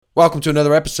Welcome to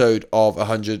another episode of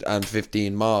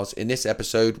 115 Miles. In this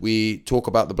episode, we talk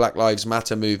about the Black Lives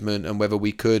Matter movement and whether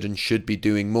we could and should be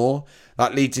doing more.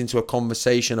 That leads into a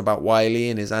conversation about Wiley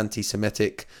and his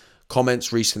anti-Semitic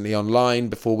comments recently online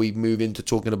before we move into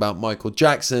talking about Michael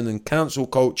Jackson and cancel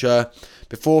culture,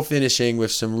 before finishing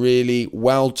with some really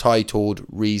well-titled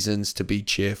reasons to be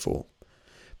cheerful.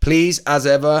 Please, as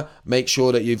ever, make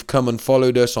sure that you've come and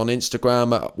followed us on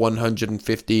Instagram at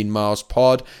 115 Miles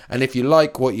Pod. And if you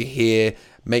like what you hear,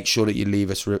 make sure that you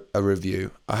leave us a review.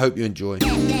 I hope you enjoy.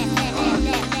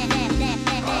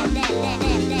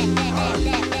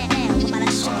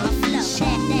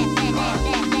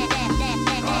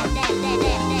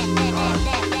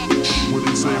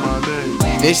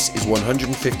 This is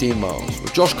 115 Miles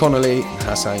with Josh Connolly and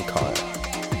Hassan Kaya.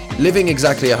 Living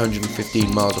exactly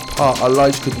 115 miles apart, our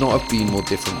lives could not have been more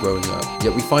different growing up,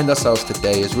 yet we find ourselves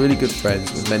today as really good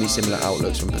friends with many similar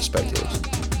outlooks and perspectives.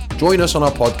 Join us on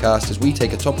our podcast as we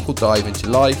take a topical dive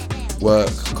into life, work,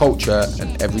 culture,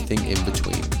 and everything in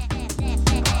between.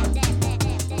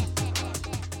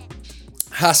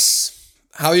 Hass,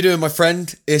 how are you doing, my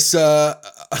friend? It's, Do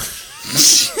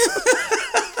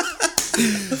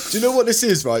you know what this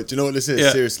is, right? Do you know what this is? Yeah.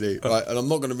 Seriously, right? And I'm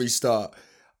not going to restart.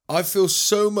 I feel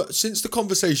so much since the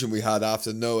conversation we had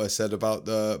after Noah said about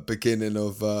the beginning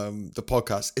of the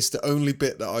podcast. It's the only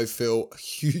bit that I feel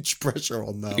huge pressure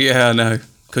on now. Yeah, I know.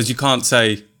 Because you can't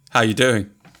say, how you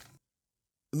doing?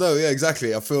 No, yeah,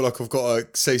 exactly. I feel like I've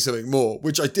got to say something more,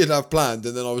 which I did have planned.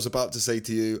 And then I was about to say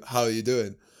to you, how are you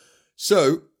doing?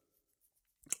 So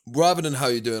rather than how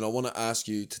you're doing, I want to ask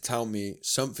you to tell me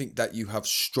something that you have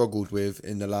struggled with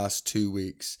in the last 2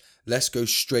 weeks. Let's go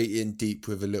straight in deep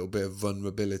with a little bit of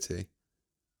vulnerability.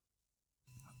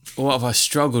 What have I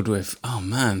struggled with? Oh,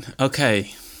 man.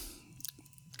 Okay.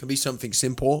 Can be something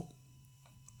simple.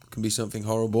 Can be something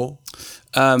horrible.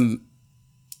 I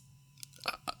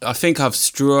think I've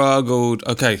struggled.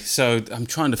 Okay, so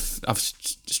I've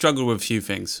struggled with a few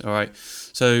things, all right?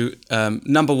 So,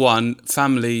 number one,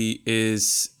 family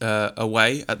is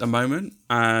away at the moment.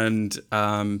 And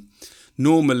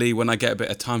normally when I get a bit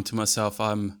of time to myself,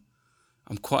 I'm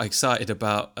quite excited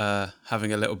about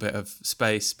having a little bit of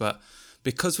space. But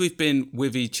because we've been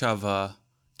with each other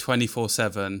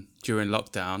 24/7 during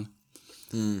lockdown,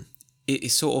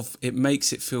 it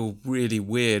makes it feel really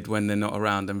weird when they're not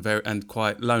around and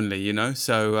quite lonely, you know.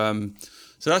 So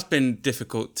that's been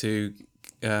difficult to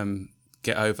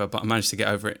get over, but I managed to get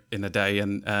over it in a day,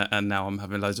 and now I'm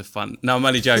having loads of fun. No, I'm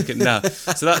only joking. No,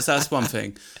 so that's one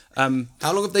thing.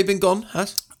 How long have they been gone,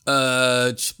 Has?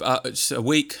 Just a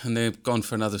week, and they've gone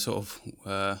for another sort of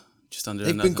just under.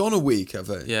 They've been gone a week, have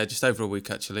they? Yeah, just over a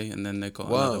week actually, and then they've got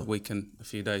another week and a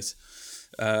few days.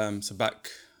 So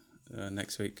back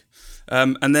next week,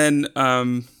 and then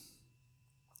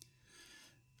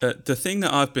the thing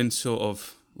that I've been sort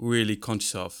of really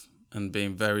conscious of and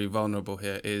being very vulnerable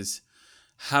here is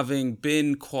having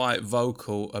been quite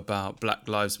vocal about Black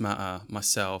Lives Matter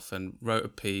myself and wrote a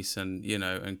piece and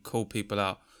and called people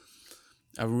out.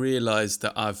 I realised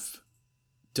that I've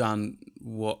done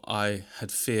what I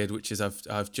had feared, which is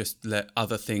I've just let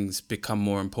other things become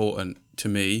more important to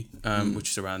me,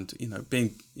 which is around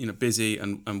being busy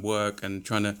and work and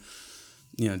trying to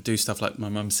do stuff like my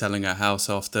mum selling her house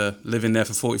after living there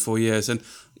for 44 years and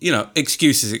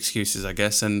excuses I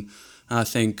guess. And I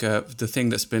think the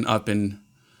thing it's been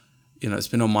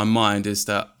on my mind is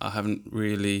that I haven't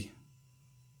really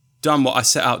done what I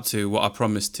set out to, what I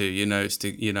promised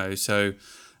to, so,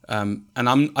 and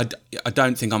I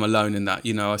don't think I'm alone in that,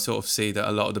 I sort of see that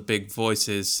a lot of the big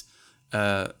voices,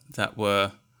 that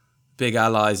were big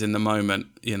allies in the moment,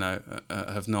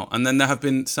 have not. And then there have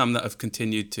been some that have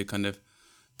continued to kind of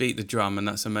beat the drum, and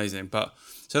that's amazing. But,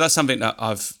 so that's something that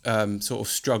I've, sort of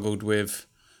struggled with,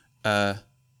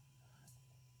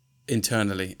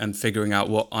 internally and figuring out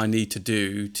what I need to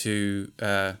do to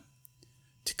kind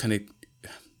of.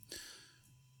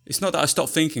 It's not that I stop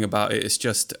thinking about it. It's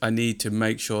just I need to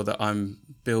make sure that I'm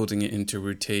building it into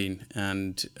routine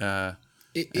and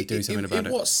doing something about it.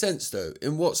 In what sense, though?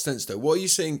 What are you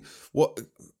saying?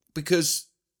 Because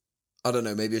I don't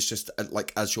know. Maybe it's just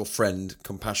like as your friend,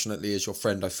 compassionately as your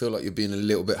friend. I feel like you're being a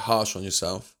little bit harsh on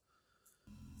yourself.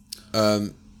 So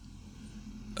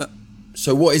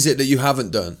what is it that you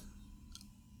haven't done?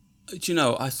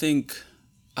 I think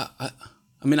I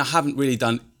mean I haven't really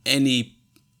done any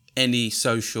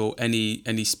social,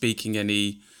 any speaking,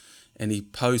 any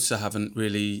posts. I haven't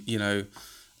really,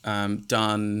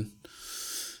 done.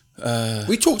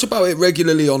 We talked about it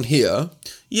regularly on here.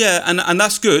 Yeah, and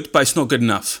that's good, but it's not good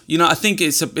enough. I think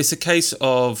it's a case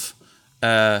of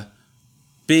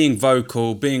being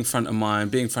vocal, being front of mind,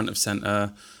 being front of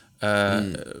center,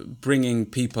 bringing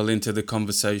people into the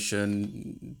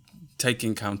conversation,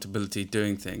 taking accountability,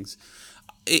 doing things.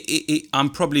 I'm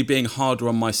probably being harder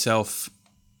on myself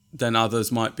than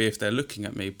others might be if they're looking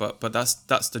at me, but that's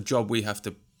the job we have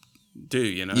to do,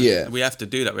 you know. Yeah. We have to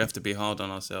do that. We have to be hard on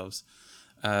ourselves,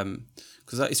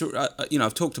 because it's, you know,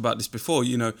 I've talked about this before.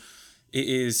 You know, it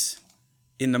is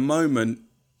in the moment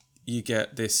you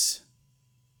get this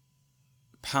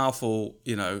powerful,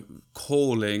 you know,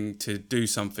 calling to do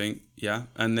something, yeah,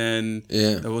 and then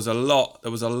there was a lot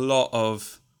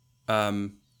of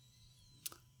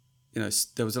you know,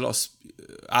 there was a lot of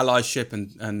allyship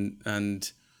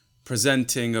and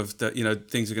presenting of the, you know,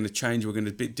 things are going to change, we're going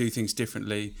to do things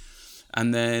differently,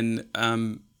 and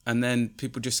then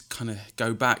people just kind of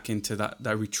go back into that,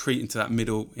 they retreat into that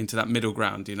middle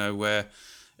ground, you know, where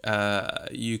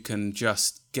you can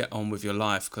just get on with your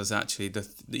life, because actually the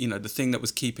thing that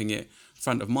was keeping it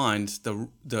front of mind,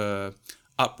 the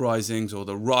uprisings or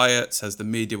the riots, as the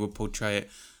media would portray it,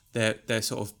 they're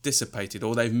sort of dissipated,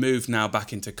 or they've moved now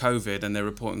back into COVID and they're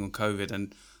reporting on COVID,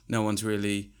 and no one's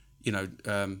really, you know,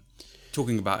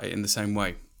 talking about it in the same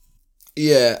way.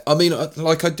 Yeah, I mean,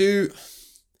 like I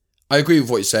agree with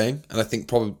what you're saying, and I think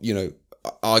probably, you know,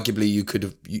 arguably you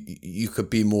could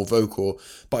be more vocal,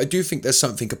 but I do think there's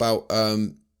something about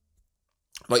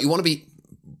like you want to be,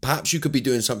 perhaps you could be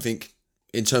doing something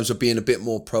in terms of being a bit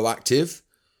more proactive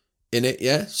in it,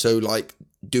 yeah. So like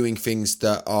doing things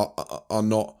that are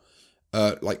not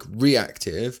like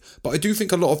reactive, but I do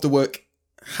think a lot of the work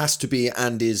has to be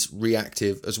and is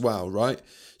reactive as well, right?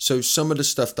 So some of the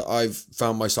stuff that I've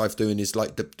found myself doing is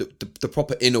like the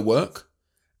proper inner work,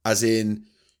 as in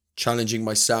challenging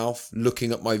myself,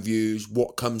 looking at my views,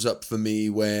 what comes up for me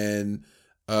when,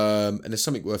 and there's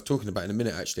something worth talking about in a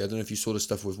minute, actually. I don't know if you saw the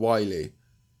stuff with Wiley.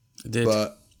 I did.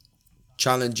 But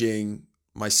challenging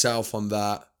myself on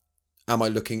that. Am I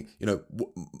looking, you know,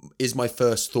 is my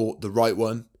first thought the right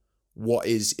one? What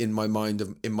is in my mind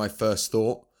in my first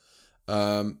thought?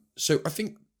 So I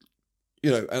think,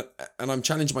 you know, and I'm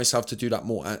challenging myself to do that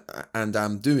more, and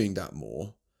I'm doing that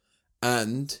more.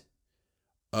 And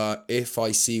if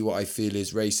I see what I feel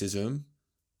is racism,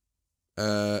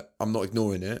 I'm not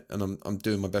ignoring it, and I'm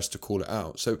doing my best to call it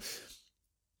out. So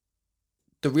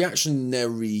the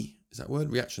reactionary, is that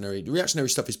word? Reactionary. The reactionary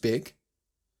stuff is big.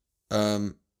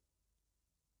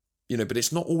 You know, but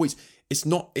it's not always, is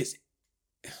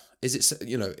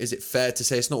it fair to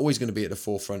say it's not always going to be at the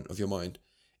forefront of your mind?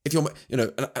 If you're, you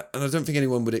know, and I don't think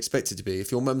anyone would expect it to be.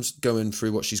 If your mum's going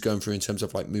through what she's going through in terms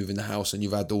of like moving the house and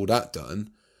you've had all that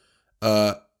done,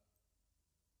 I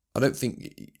don't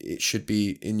think it should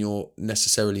be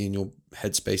necessarily in your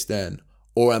headspace then.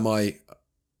 Or am I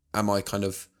kind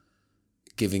of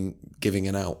giving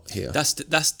an out here? That's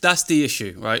the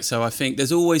issue, right? So I think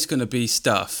there's always going to be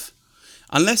stuff,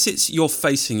 unless it's you're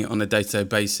facing it on a day-to-day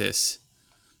basis.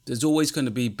 There's always going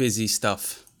to be busy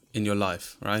stuff in your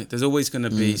life, right? There's always going to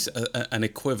be an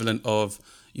equivalent of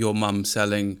your mum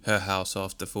selling her house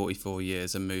after 44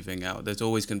 years and moving out. There's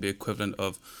always going to be equivalent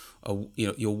of you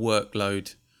know, your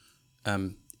workload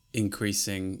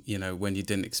increasing, you know, when you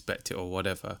didn't expect it or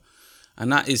whatever.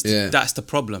 And that's the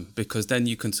problem, because then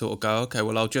you can sort of go, okay,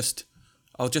 well, I'll just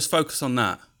focus on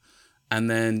that, and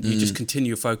then you just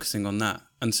continue focusing on that.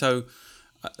 And so,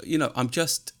 you know,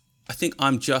 I think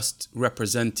I'm just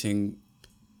representing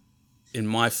in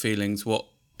my feelings what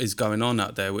is going on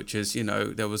out there, which is, you know,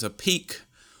 there was a peak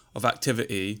of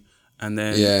activity, and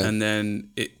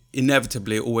then it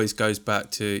inevitably always goes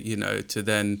back to, you know, to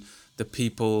then the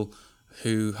people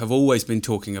who have always been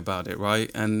talking about it, right?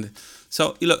 And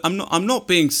so, look, I'm not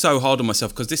being so hard on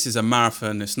myself, because this is a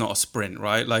marathon, it's not a sprint,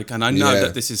 right? Like, and I know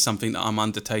that this is something that I'm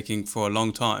undertaking for a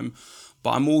long time,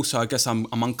 but I'm also, I guess, I'm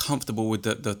uncomfortable with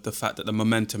the fact that the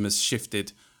momentum has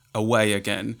shifted away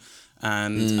again,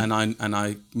 and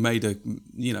I made a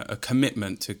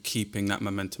commitment to keeping that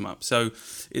momentum up. So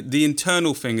the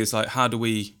internal thing is like, how do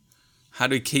we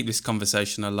keep this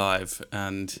conversation alive?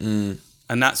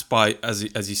 And that's by, as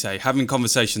you say, having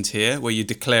conversations here where you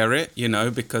declare it, you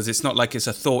know, because it's not like it's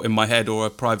a thought in my head or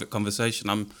a private conversation.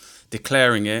 I'm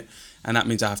declaring it, and that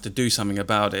means I have to do something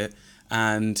about it.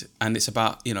 And it's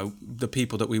about, you know, the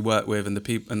people that we work with and the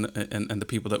people and the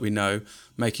people that we know,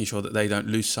 making sure that they don't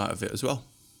lose sight of it as well.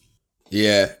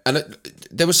 Yeah, and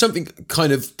there was something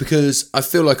kind of, because I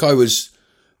feel like I was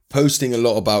posting a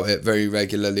lot about it very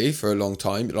regularly for a long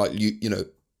time, like you know,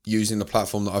 using the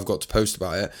platform that I've got to post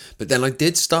about it. But then I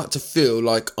did start to feel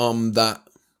like I'm that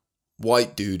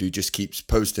white dude who just keeps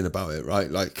posting about it, right?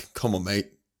 Like, come on,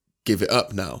 mate, give it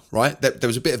up now, right? There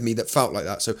was a bit of me that felt like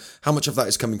that. So how much of that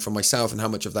is coming from myself, and how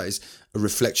much of that is a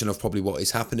reflection of probably what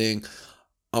is happening?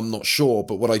 I'm not sure,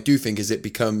 but what I do think is it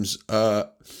becomes like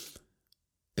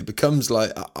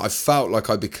I felt like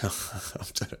I become. I'm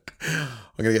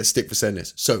gonna get stick for saying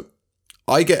this. So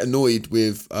I get annoyed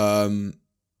with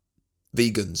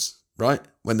vegans, right?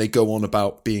 When they go on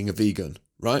about being a vegan,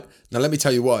 right? Now let me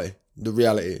tell you why. The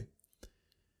reality,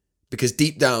 because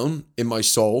deep down in my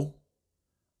soul,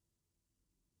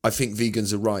 I think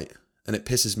vegans are right. And it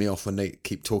pisses me off when they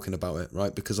keep talking about it,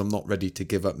 right? Because I'm not ready to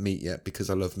give up meat yet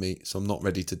because I love meat. So I'm not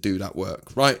ready to do that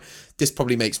work, right? This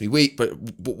probably makes me weak, but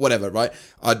whatever, right?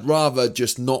 I'd rather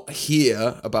just not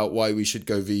hear about why we should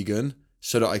go vegan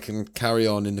so that I can carry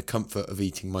on in the comfort of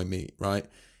eating my meat, right?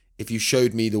 If you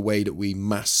showed me the way that we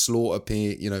mass slaughter,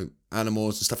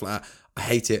 animals and stuff like that, I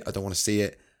hate it. I don't want to see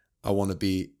it. I want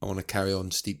to carry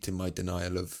on steeped in my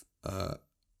denial of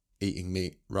eating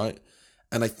meat, right?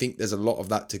 And I think there's a lot of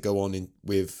that to go on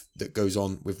that goes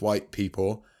on with white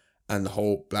people and the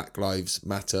whole Black Lives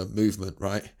Matter movement,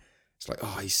 right? It's like,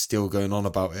 oh, he's still going on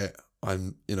about it.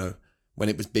 When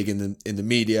it was big in the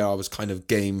media, I was kind of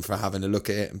game for having a look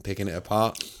at it and picking it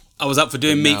apart. I was up for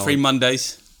doing meat-free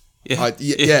Mondays. Yeah.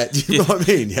 You know what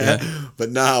I mean? Yeah. But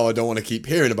now I don't want to keep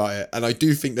hearing about it. And I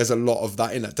do think there's a lot of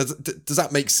that in it. Does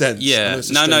that make sense? Yeah.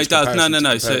 No, it does.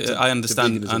 No. So I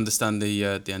understand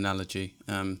the analogy.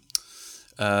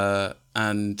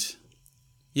 And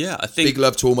yeah, I think big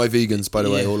love to all my vegans, by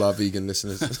the way, all our vegan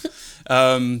listeners.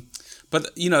 But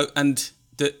and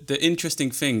the interesting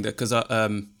thing that because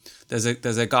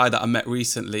there's a guy that I met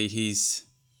recently. He's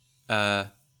I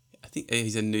think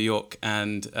he's in New York,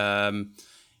 and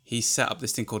he set up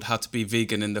this thing called How to Be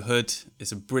Vegan in the Hood.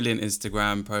 It's a brilliant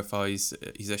Instagram profile. He's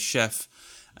a chef.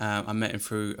 I met him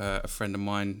through a friend of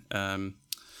mine.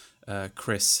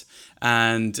 Chris,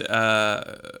 and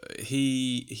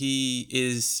he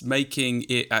is making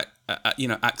it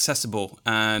accessible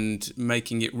and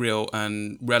making it real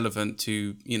and relevant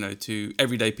to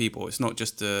everyday people. It's not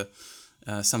just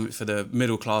something for the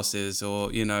middle classes or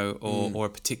a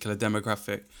particular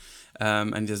demographic.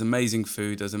 And there's amazing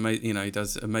food. He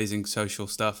does amazing social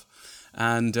stuff,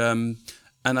 and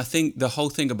I think the whole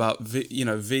thing about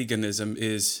veganism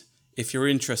is if you're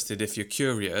interested, if you're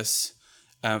curious.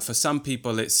 For some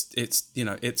people, it's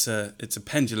a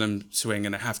pendulum swing,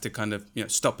 and they have to kind of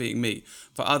stop eating meat.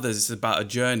 For others, it's about a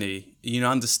journey. You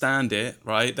understand it,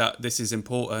 right? That this is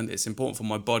important. It's important for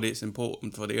my body. It's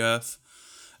important for the earth.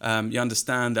 You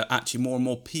understand that actually more and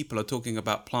more people are talking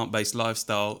about plant-based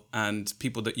lifestyle, and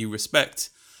people that you respect,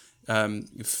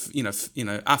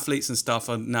 athletes and stuff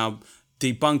are now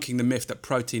debunking the myth that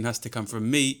protein has to come from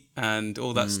meat and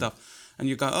all that stuff. And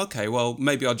you go, okay, well,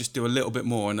 maybe I'll just do a little bit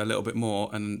more and a little bit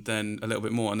more and then a little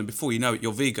bit more. And then before you know it,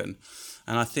 you're vegan.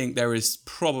 And I think there is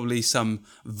probably some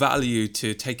value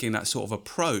to taking that sort of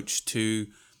approach to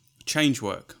change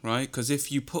work, right? Because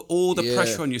if you put all the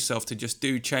pressure on yourself to just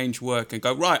do change work and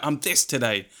go, right, I'm this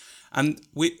today. And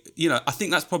I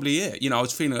think that's probably it. I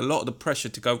was feeling a lot of the pressure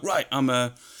to go, right, I'm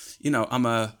a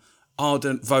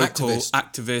ardent, vocal,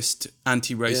 activist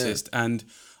anti-racist. Yeah. And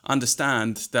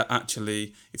understand that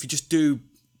actually, if you just do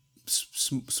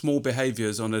small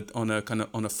behaviors on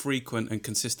a frequent and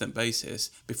consistent basis,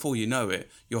 before you know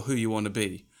it, you're who you want to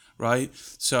be, right?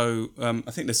 So I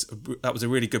think that was a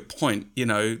really good point.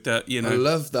 That I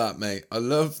love that, mate. I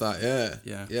love that.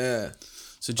 Yeah.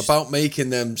 So about making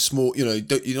them small, you're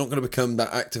not going to become that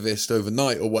activist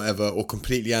overnight or whatever, or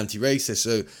completely anti-racist.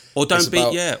 So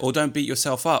don't beat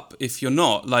yourself up if you're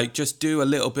not. Like, just do a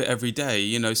little bit every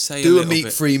day. Say do a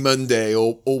meat-free Monday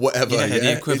or whatever. Yeah,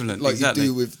 the equivalent, exactly. You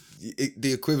do with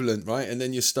the equivalent, right? And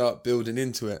then you start building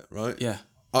into it, right? Yeah,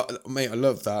 mate, I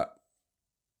love that.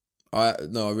 I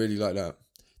really like that.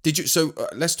 Did you? So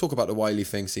let's talk about the Wiley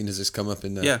thing, seeing as it's come up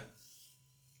in there. Yeah.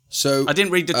 So I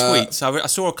didn't read the tweets. I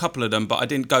saw a couple of them, but I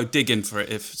didn't go digging for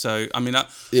it. I know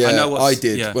I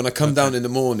did. Yeah, when I come down in the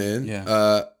morning,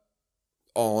 yeah.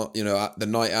 At the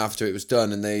night after it was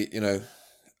done, and they,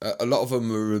 a lot of them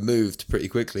were removed pretty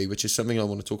quickly, which is something I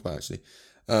want to talk about actually.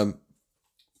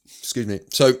 Excuse me.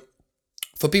 So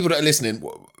for people that are listening,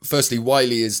 firstly,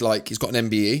 Wiley is he's got an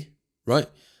MBE, right?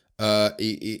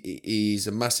 He's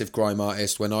a massive grime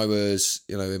artist. When I was,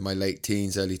 in my late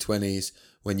teens, early 20s,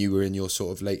 when you were in your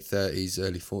sort of late 30s,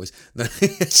 early 40s.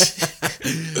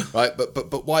 Right,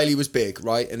 but Wiley was big,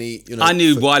 right? And he, I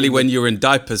knew Wiley when you were in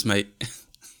diapers, mate.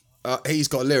 He's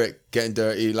got a lyric, getting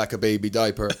dirty like a baby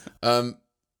diaper.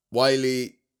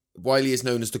 Wiley is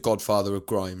known as the godfather of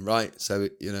grime, right? So,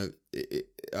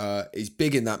 he's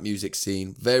big in that music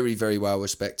scene, very, very well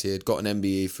respected, got an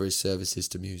MBE for his services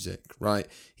to music, right?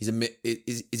 Is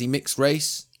he mixed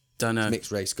race? Don't know. He's a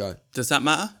mixed race guy. Does that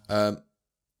matter?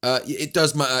 It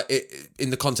does matter in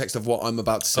the context of what I'm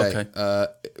about to say. Okay.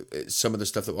 Some of the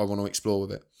stuff that I want to explore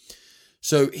with it.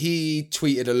 So he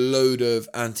tweeted a load of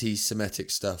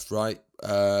anti-Semitic stuff, right?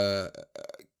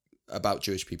 About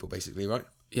Jewish people, basically, right?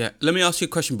 Yeah. Let me ask you a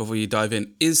question before you dive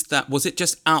in. Was it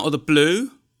just out of the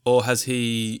blue, or has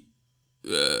he?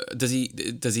 Has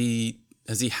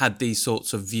he had these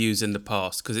sorts of views in the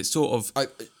past? Because it's sort of.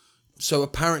 So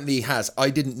apparently he has. I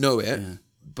didn't know it. Yeah.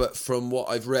 But from what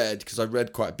I've read, because I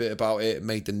read quite a bit about it, it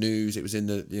made the news. It was in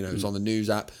the, it was on the news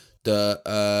app.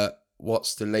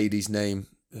 What's the lady's name?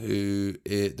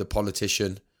 The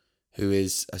politician, who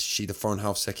is she the Foreign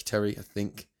House Secretary? I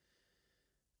think.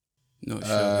 Not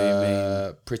sure who you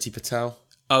mean. Priti Patel.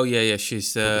 Oh yeah,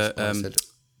 she's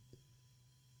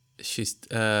she's.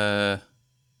 Well,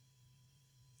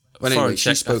 anyway,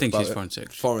 she spoke I think about she's it. foreign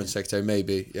secretary. Foreign secretary,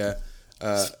 maybe. Yeah.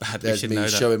 There's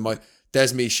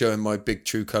me showing my big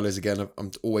true colours again.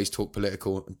 I'm always talk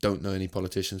political. I don't know any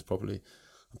politicians properly,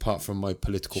 apart from my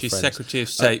political friends. She's Secretary of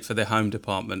State for the Home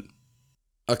Department.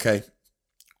 Okay.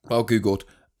 Well Googled.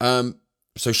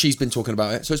 So she's been talking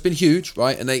about it. So it's been huge,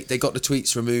 right? And they got the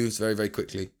tweets removed very, very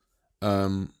quickly.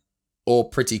 Or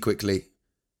pretty quickly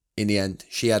in the end.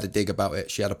 She had a dig about it.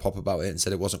 She had a pop about it and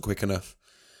said it wasn't quick enough.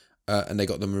 And they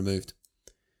got them removed.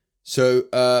 So,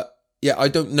 I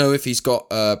don't know if he's got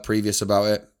previous about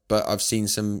it, but I've seen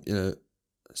some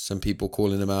people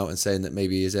calling him out and saying that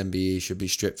maybe his MBE should be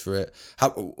stripped for it.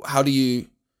 How do you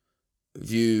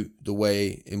view the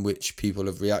way in which people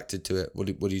have reacted to it? What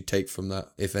do you take from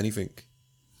that, if anything?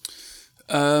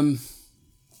 Well,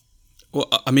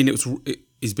 I mean,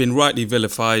 it's been rightly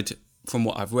vilified from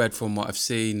what I've read, from what I've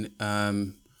seen.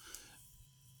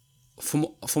 From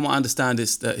what I understand,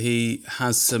 is that he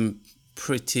has some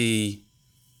pretty,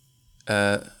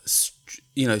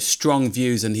 strong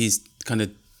views, and he's kind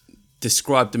of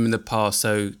described them in the past.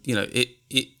 So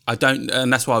I don't,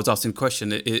 and that's why I was asking the question: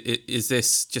 was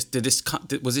this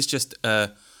just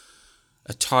a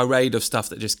tirade of stuff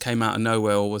that just came out of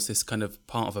nowhere, or was this kind of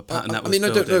part of a pattern that was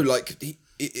building? I don't know. Like,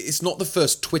 it's not the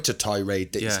first Twitter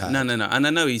tirade that he's had. No. And I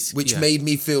know which made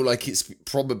me feel like it's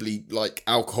probably like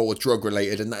alcohol or drug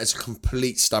related, and that is a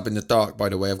complete stab in the dark. By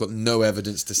the way, I've got no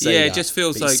evidence to say that. It just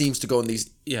feels like he seems to go on these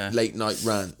late night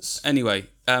rants. Anyway,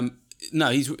 no,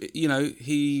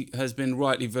 he has been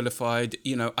rightly vilified.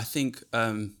 I think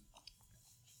in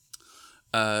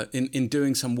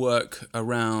doing some work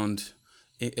around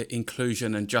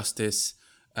inclusion and justice,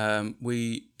 I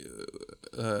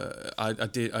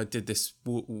did this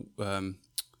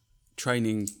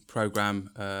training program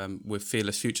with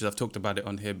Fearless Futures. I've talked about it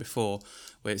on here before,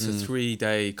 where it's a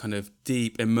 3-day kind of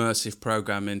deep immersive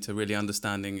program into really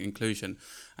understanding inclusion,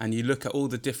 and you look at all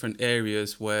the different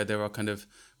areas where there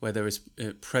is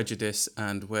prejudice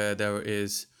and where there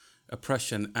is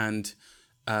oppression, and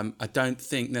I don't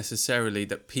think necessarily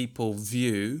that people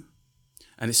view.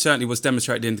 And it certainly was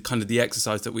demonstrated in kind of the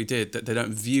exercise that we did, that they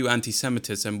don't view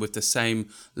anti-Semitism with the same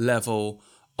level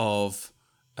of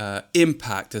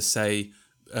impact as, say,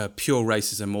 pure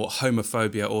racism or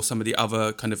homophobia or some of the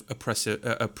other kind of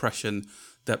oppression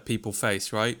that people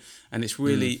face, right? And it's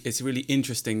really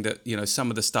interesting that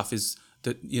some of the stuff is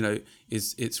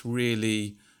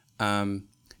really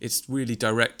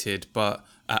directed, but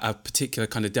at a particular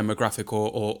kind of demographic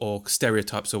or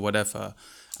stereotypes or whatever.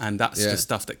 And that's the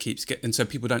stuff that keeps getting... And so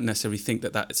people don't necessarily think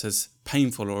that it's as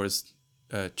painful or as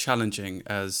challenging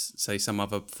as, say, some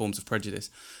other forms of prejudice.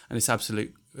 And it's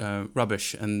absolute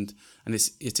rubbish. And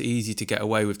it's easy to get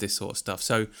away with this sort of stuff.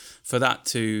 So for that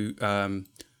to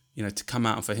to come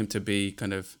out and for him to be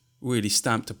kind of really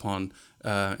stamped upon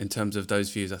in terms of those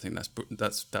views, I think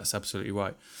that's absolutely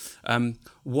right.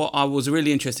 What was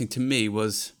really interesting to me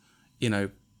was,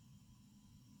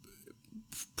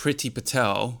 Priti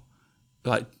Patel...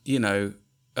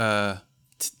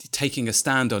 taking a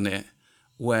stand on it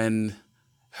when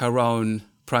her own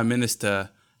Prime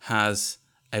Minister has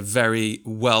a very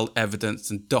well-evidenced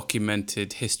and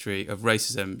documented history of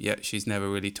racism, yet she's never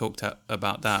really talked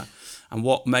about that. And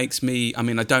what makes me... I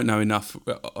mean, I don't know enough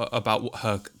about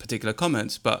her particular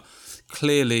comments, but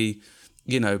clearly,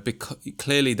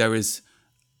 clearly there is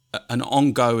an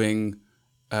ongoing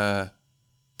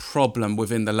problem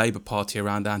within the Labour Party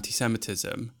around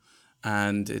anti-Semitism.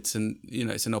 And it's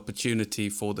an opportunity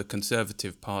for the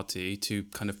Conservative Party to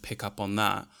kind of pick up on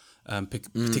that,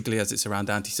 particularly as it's around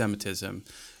anti-Semitism.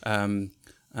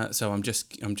 So I'm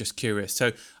just curious.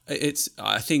 So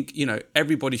I think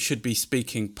everybody should be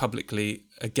speaking publicly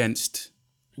against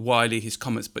Wiley, his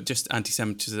comments, but just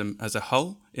anti-Semitism as a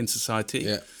whole in society.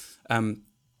 Yeah.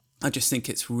 I just think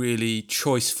it's really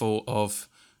choiceful of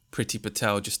Priti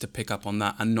Patel just to pick up on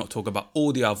that and not talk about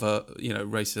all the other,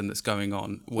 racism that's going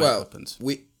on when it happens.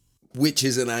 Which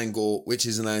is an angle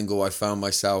I found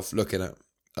myself looking at.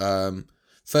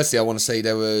 Firstly, I want to say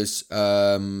there was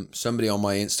somebody on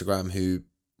my Instagram who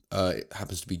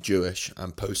happens to be Jewish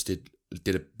and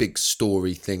did a big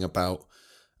story thing about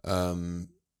the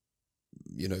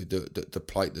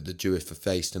plight that the Jewish have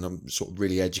faced, and sort of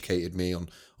really educated me on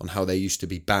how they used to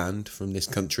be banned from this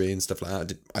country and stuff like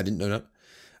that. I didn't know that.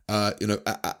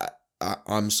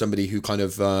 I'm somebody who kind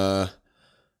of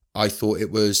I thought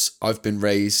I've been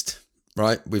raised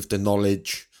right with the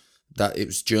knowledge that it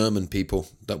was German people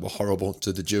that were horrible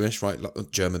to the Jewish, right?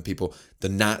 Like German people, the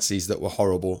Nazis that were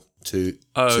horrible to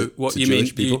what to you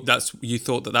Jewish mean? people. You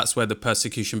thought that's where the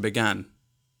persecution began?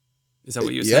 Is that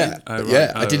what you're Yeah, saying? Oh, right.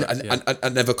 yeah. Oh, I didn't. right, yeah. I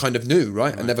never kind of knew,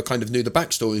 right? I never kind of knew the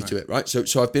backstory to it, right?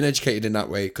 So I've been educated in that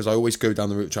way because I always go down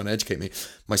the route trying to educate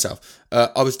myself.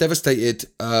 I was devastated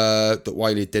that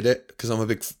Wiley did it because I'm a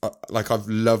big I've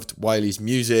loved Wiley's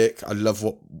music. I love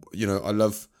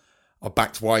I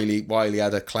backed Wiley. Wiley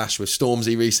had a clash with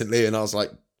Stormzy recently, and I was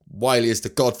like, Wiley is the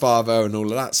godfather and all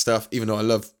of that stuff. Even though I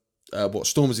love what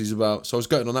Stormzy's about, so I was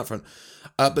going on that front.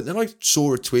 But then I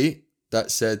saw a tweet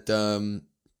that said.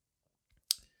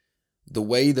 The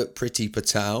way that Priti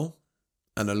Patel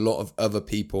and a lot of other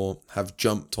people have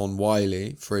jumped on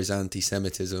Wiley for his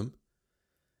anti-Semitism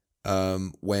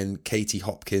when Katie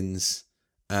Hopkins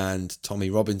and Tommy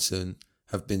Robinson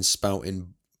have been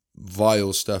spouting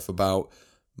vile stuff about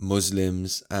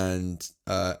Muslims and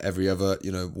every other,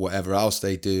 whatever else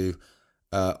they do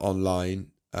online,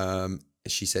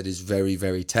 she said is very,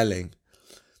 very telling.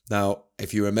 Now,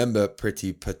 if you remember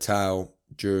Priti Patel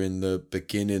during the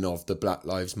beginning of the Black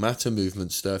Lives Matter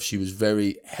movement stuff, she was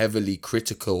very heavily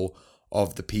critical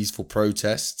of the peaceful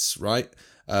protests, right?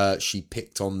 She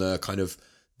picked on the kind of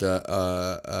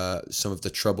some of the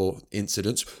trouble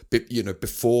incidents,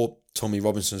 before Tommy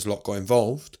Robinson's lot got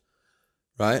involved,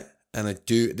 right? And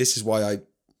this is why I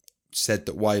said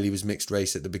that Wiley was mixed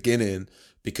race at the beginning,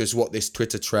 because what this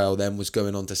Twitter trail then was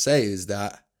going on to say is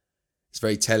that it's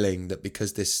very telling that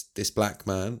because this black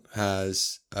man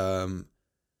has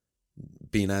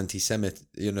been anti-Semitic,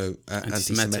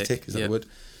 anti-Semitic, is that the word?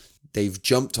 They've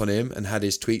jumped on him and had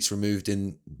his tweets removed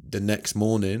in the next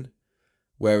morning,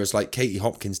 whereas like Katie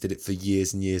Hopkins did it for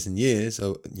years and years and years.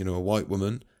 So, a white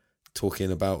woman talking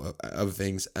about other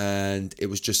things, and it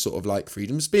was just sort of like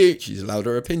freedom of speech. She's allowed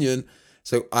her opinion.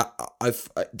 So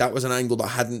that was an angle that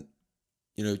hadn't,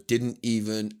 didn't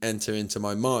even enter into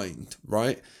my mind,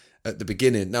 right? At the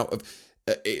beginning. Now,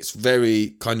 it's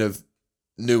very kind of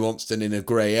nuanced and in a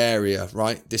grey area,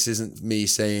 right? This isn't me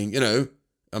saying,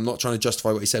 I'm not trying to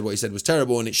justify what he said. What he said was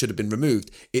terrible and it should have been removed.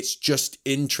 It's just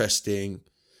interesting.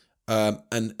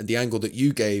 And the angle that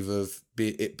you gave of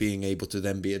it being able to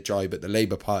then be a jibe at the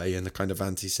Labour Party and the kind of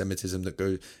anti-Semitism that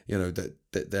goes,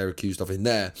 that they're accused of in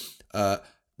there,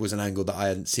 was an angle that I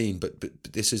hadn't seen.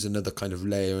 But this is another kind of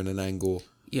layer and an angle.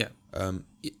 Yeah.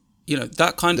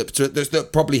 That kind of that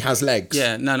probably has legs.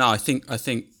 Yeah, no. I think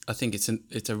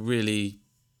it's a really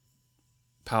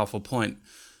powerful point.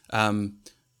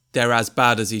 They're as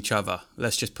bad as each other.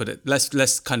 Let's just put it.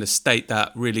 Let's kind of state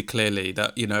that really clearly.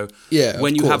 That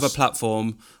when you have a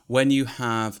platform, when you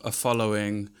have a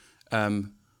following,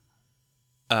 you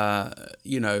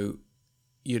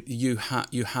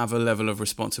have a level of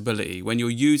responsibility. When you're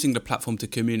using the platform to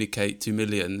communicate to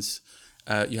millions,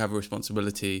 you have a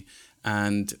responsibility.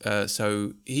 And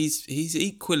so he's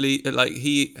equally like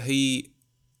he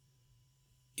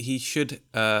should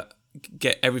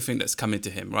get everything that's coming to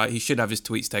him, right? He should have his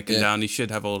tweets taken down. He should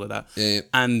have all of that. Yeah.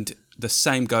 And the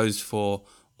same goes for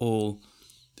all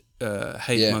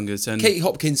hate mongers. And Katie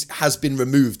Hopkins has been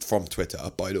removed from Twitter,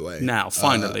 by the way. Now,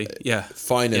 finally,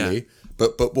 finally. Yeah.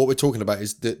 But what we're talking about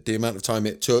is the amount of time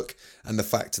it took, and the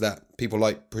fact that people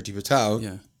like Priti Patel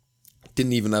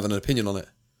didn't even have an opinion on it.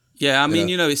 Yeah, I mean,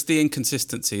 it's the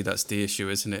inconsistency that's the issue,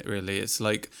 isn't it, really? It's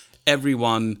like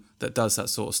everyone that does that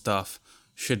sort of stuff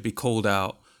should be called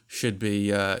out, should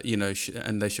be,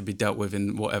 and they should be dealt with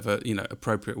in whatever,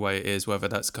 appropriate way it is, whether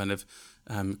that's kind of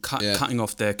cutting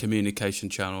off their communication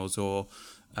channels or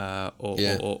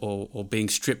being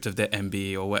stripped of their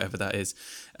MBE or whatever that is.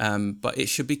 But it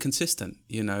should be consistent,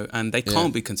 and they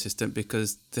can't be consistent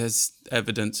because there's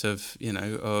evidence of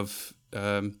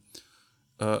a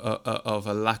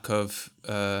lack of,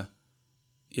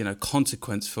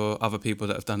 consequence for other people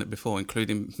that have done it before,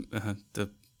 including the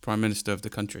Prime Minister of the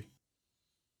country.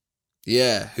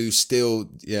 Yeah, who still,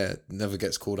 never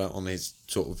gets called out on his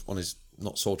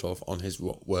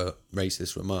what were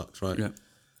racist remarks, right? Yeah.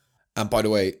 And by the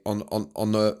way, on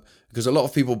the, because a lot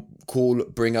of people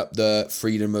bring up the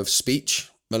freedom of speech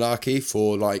malarkey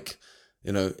for like,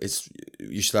 it's,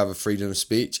 you should have a freedom of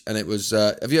speech. And it was,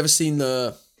 have you ever seen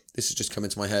this has just come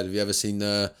into my head. Have you ever seen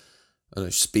the, I don't know,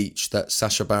 speech that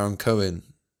Sacha Baron Cohen,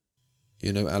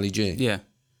 Ali G? Yeah.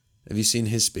 Have you seen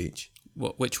his speech?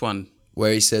 Which one?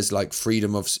 Where he says like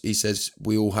he says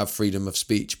we all have freedom of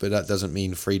speech, but that doesn't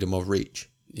mean freedom of reach.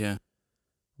 Yeah.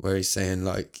 Where he's saying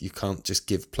like you can't just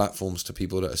give platforms to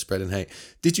people that are spreading hate.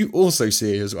 Did you also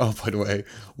see as well, by the way,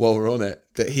 while we're on it,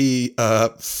 that he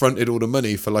fronted all the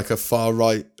money for like a far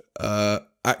right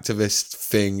activist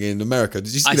thing in America?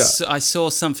 Did you see that? I saw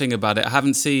something about it. I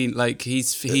haven't seen like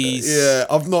he's yeah,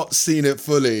 I've not seen it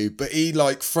fully, but he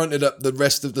like fronted up the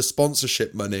rest of the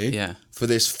sponsorship money for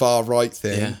this far right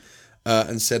thing,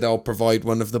 and said I'll provide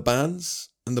one of the bands,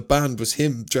 and the band was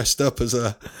him dressed up as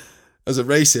a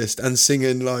racist and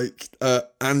singing like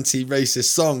anti-racist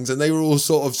songs, and they were all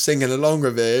sort of singing along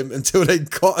with him until they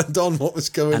cottoned on what was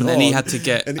going on. And then he had to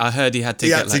get. I heard he had to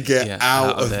get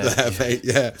out of there, mate.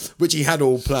 Yeah, which he had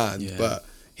all planned. Yeah. But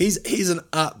he's an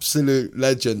absolute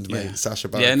legend, mate. Sacha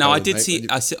Baron Cohen. Yeah, no, I did see.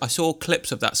 I saw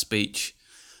clips of that speech,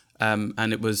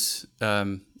 and it was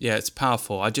it's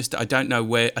powerful. I don't know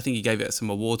where. I think he gave it at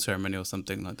some award ceremony or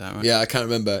something like that, right? Yeah, I can't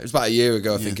remember. It was about a year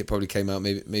ago. I think it probably came out.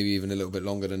 Maybe even a little bit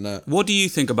longer than that. What do you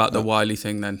think about the Wiley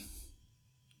thing then?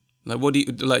 Like, what do you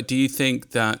like? Do you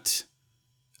think that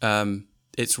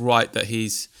it's right that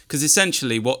because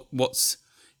essentially what's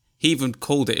he even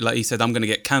called it, like he said, I'm going to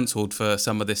get cancelled for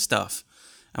some of this stuff,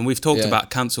 and we've talked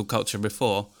about cancel culture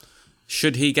before.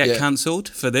 Should he get cancelled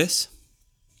for this?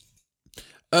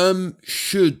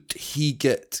 Should he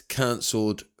get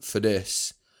cancelled for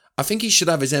this? I think he should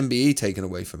have his MBE taken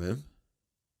away from him.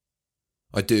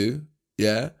 I do,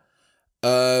 yeah.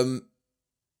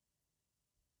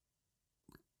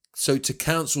 So to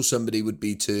cancel somebody would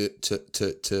be to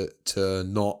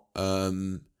not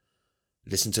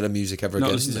listen to the music ever again.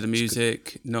 Not listen to the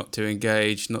music, not to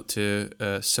engage, not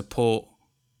to support.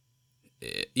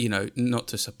 Not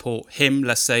to support him.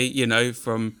 Let's say,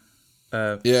 from.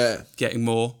 Getting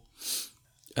more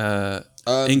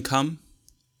income.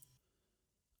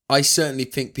 I certainly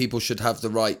think people should have the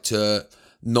right to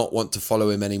not want to follow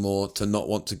him anymore, to not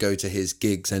want to go to his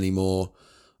gigs anymore,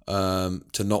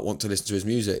 to not want to listen to his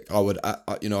music. I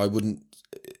wouldn't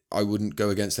go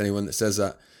against anyone that says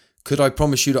that. Could I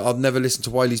promise you that I'll never listen to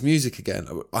Wiley's music again?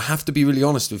 I have to be really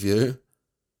honest with you.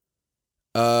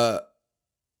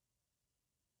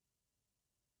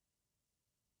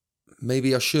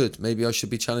 Maybe I should. Maybe I should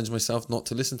be challenging myself not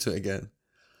to listen to it again.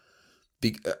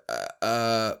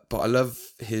 But I love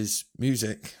his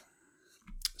music.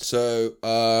 So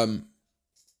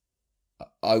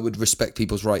I would respect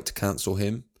people's right to cancel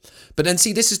him. But then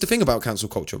see, this is the thing about cancel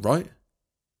culture, right?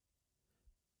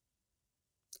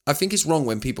 I think it's wrong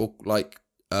when people like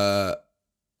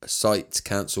cite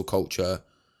cancel culture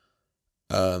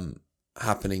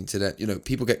happening to them.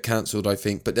 People get cancelled, I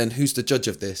think, but then who's the judge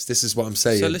of this? This is what I'm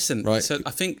saying. So listen, right? So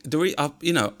I think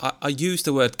I use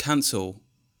the word cancel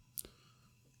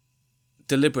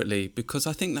deliberately because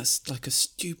I think that's like a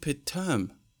stupid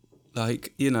term.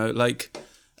 Like,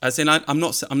 as in I'm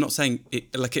not saying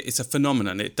it, like it's a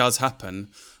phenomenon. It does happen,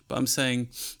 but I'm saying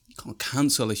you can't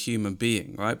cancel a human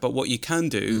being, right? But what you can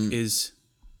do is,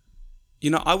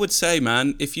 I would say,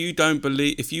 man, if you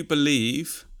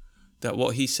believe that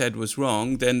what he said was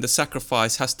wrong, then the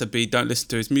sacrifice has to be don't listen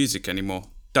to his music anymore.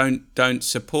 Don't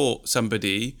support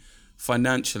somebody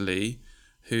financially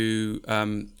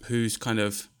who's kind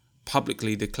of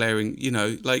publicly declaring,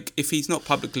 like if he's not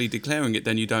publicly declaring it,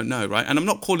 then you don't know, right? And I'm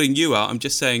not calling you out. I'm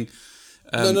just saying.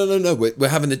 No. We're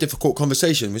having a difficult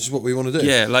conversation, which is what we want to do.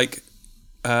 Yeah, like,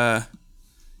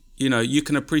 you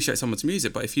can appreciate someone's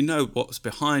music, but if you know what's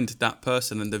behind that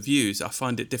person and the views, I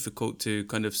find it difficult to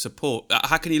kind of support.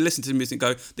 How can you listen to the music and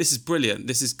go, "This is brilliant.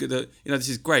 This is good. This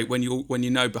is great." When you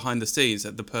know behind the scenes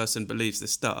that the person believes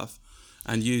this stuff,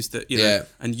 and use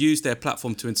and use their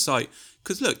platform to incite.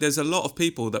 Because look, there's a lot of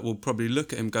people that will probably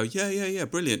look at him and go, yeah,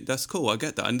 brilliant, that's cool, I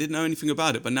get that. I didn't know anything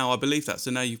about it, but now I believe that. So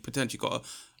now you've potentially got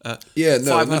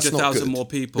 500,000 more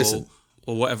people. Listen.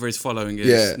 Or whatever his following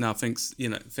is now thinks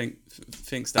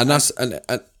that, and that's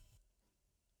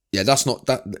not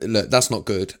that. Look, that's not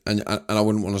good, and I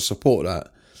wouldn't want to support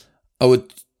that.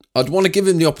 I'd want to give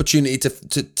him the opportunity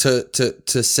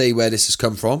to say where this has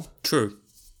come from. True.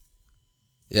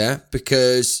 Yeah,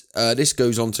 because this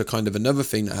goes on to kind of another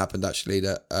thing that happened actually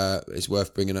that is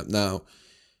worth bringing up now.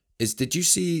 Did you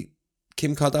see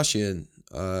Kim Kardashian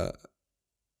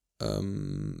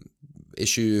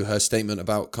issue her statement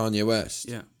about Kanye West?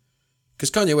 Yeah. because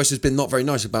Kanye West has been not very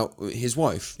nice about his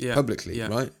wife publicly, yeah.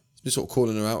 right? He's been sort of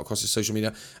calling her out across his social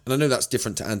media, and I know that's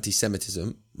different to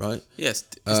anti-Semitism, right? Yes,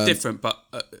 it's different, but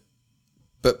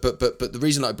But the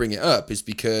reason I bring it up is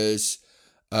because,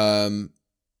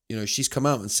 she's come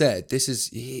out and said this is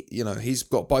he's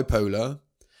got bipolar,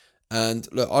 and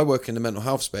look, I work in the mental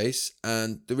health space,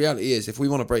 and the reality is if we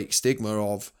want to break stigma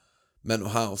of mental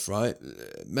health, right?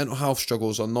 Mental health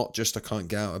struggles are not just I can't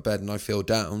get out of bed and I feel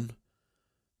down.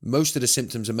 Most of the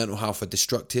symptoms of mental health are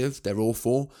destructive. They're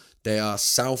awful. They are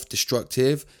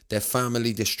self-destructive. They're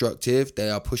family destructive.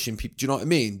 They are pushing people. Do you know what I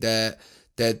mean? They're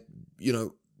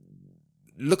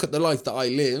look at the life that I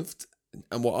lived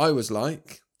and what I was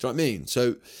like. Do you know what I mean?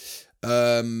 So,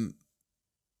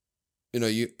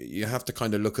 you have to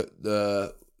kind of look at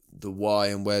the why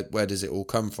and where does it all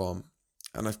come from.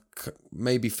 And I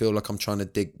maybe feel like I'm trying to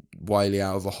dig Wiley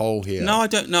out of a hole here. No, I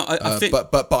don't know. I think,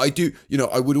 but I do.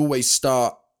 I would always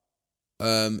start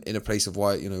in a place of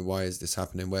why is this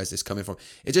happening? Where's this coming from?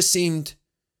 It just seemed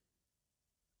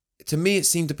to me a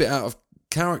bit out of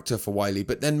character for Wiley.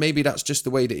 But then maybe that's just the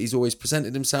way that he's always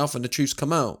presented himself, and the truth's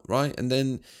come out, right? And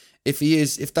then if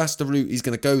that's the route he's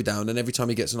going to go down, and every time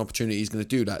he gets an opportunity, he's going to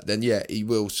do that, then yeah, he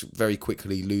will very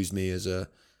quickly lose me as a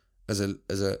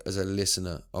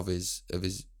listener of his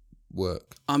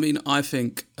work. I mean, I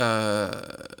think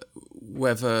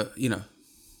whether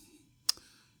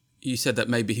you said that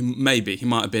maybe he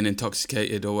might have been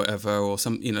intoxicated or whatever, or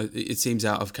some it seems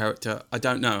out of character. I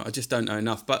don't know. I just don't know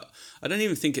enough. But I don't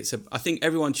even think I think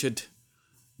everyone should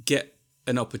get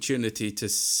an opportunity to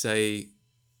say,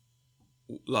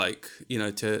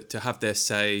 to have their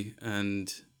say,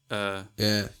 and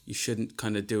you shouldn't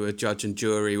kind of do a judge and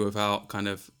jury without kind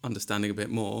of understanding a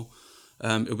bit more.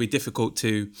 It would be difficult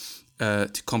to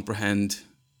comprehend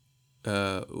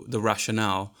the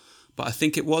rationale. But I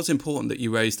think it was important that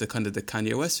you raised the kind of the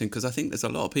Kanye West thing, because I think there's a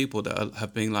lot of people that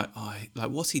have been like,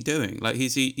 what's he doing? Like,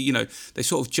 they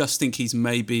sort of just think he's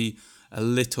maybe a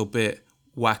little bit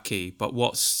wacky, but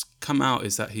what's come out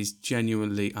is that he's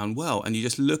genuinely unwell, and you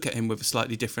just look at him with a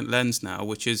slightly different lens now,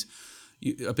 which is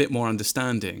a bit more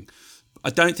understanding. I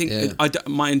don't think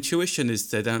my intuition is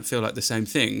they don't feel like the same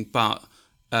thing, but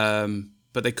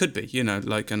they could be, and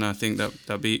I think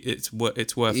it's worth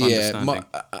understanding.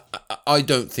 I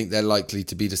don't think they're likely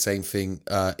to be the same thing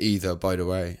either, by the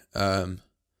way.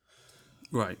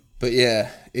 Right. But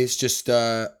yeah, it's just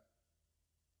I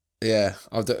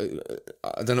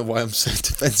don't know why I'm so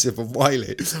defensive of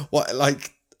Wiley.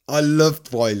 I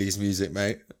loved Wiley's music,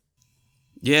 mate.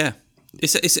 Yeah.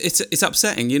 It's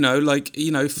upsetting, I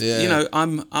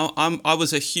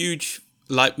was a huge,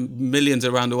 like millions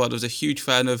around the world, I was a huge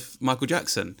fan of Michael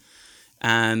Jackson,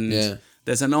 and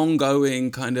there's an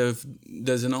ongoing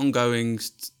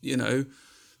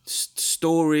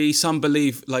story. Some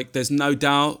believe there's no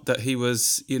doubt that he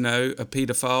was a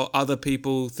paedophile. Other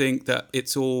people think that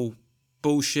it's all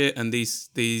bullshit, and these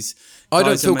I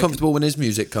don't feel comfortable when his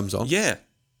music comes on. Yeah,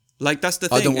 that's the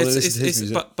thing. I don't want to listen to his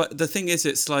music. But the thing is,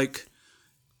 it's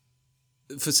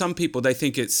for some people, they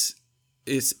think it's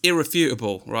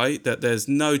irrefutable, right? That there's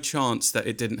no chance that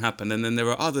it didn't happen. And then there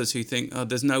are others who think, oh,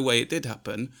 there's no way it did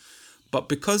happen. But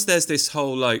because there's this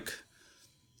whole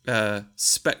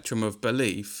spectrum of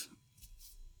belief,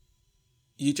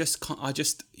 you just can't,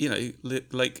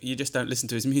 you just don't listen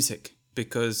to his music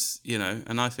because,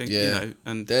 and I think,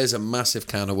 and there's a massive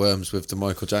can of worms with the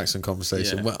Michael Jackson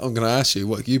conversation. Yeah. Well, I'm going to ask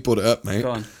you, you brought it up, mate.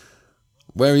 Go on.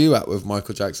 Where are you at with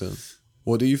Michael Jackson?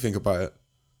 What do you think about it?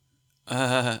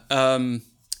 I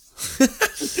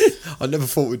never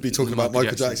thought we'd be talking about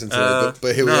Michael Jackson today,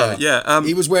 but here we are. Yeah,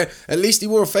 he was at least he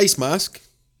wore a face mask.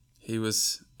 He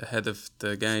was ahead of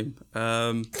the game.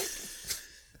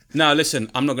 No,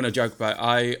 listen, I'm not going to joke about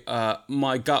it.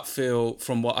 My gut feel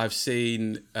from what I've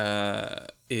seen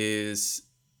is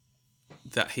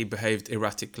that he behaved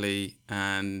erratically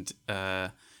and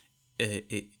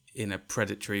in a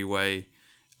predatory way.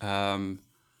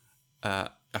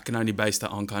 I can only base that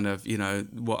on kind of,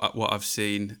 what I've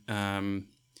seen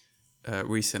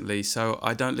recently. So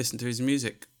I don't listen to his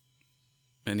music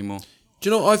anymore. Do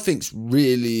you know what I think's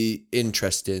really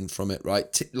interesting from it,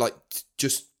 right?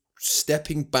 Just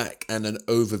stepping back and an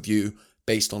overview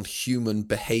based on human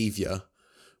behaviour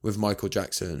with Michael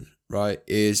Jackson, right,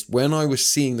 is when I was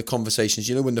seeing the conversations,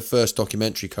 when the first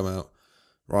documentary come out,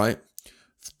 right?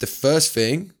 The first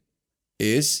thing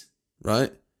is,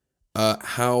 right,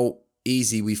 how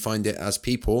easy we find it as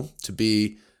people to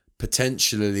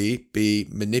potentially be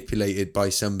manipulated by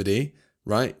somebody,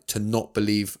 right, to not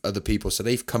believe other people. So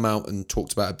they've come out and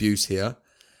talked about abuse here,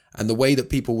 and the way that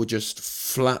people were just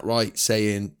flat right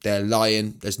saying they're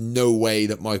lying, there's no way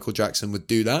that Michael Jackson would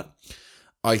do that.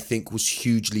 I think was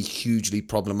hugely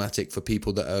problematic for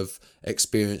people that have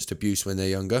experienced abuse when they're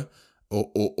younger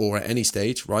or at any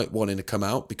stage, right? Wanting to come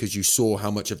out because you saw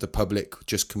how much of the public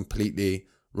just completely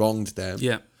wronged them.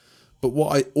 Yeah. But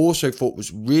what I also thought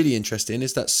was really interesting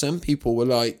is that some people were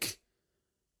like,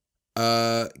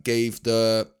 had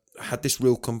this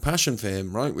real compassion for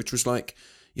him, right? Which was like,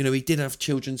 you know, he did have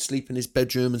children sleep in his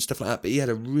bedroom and stuff like that, but he had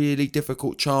a really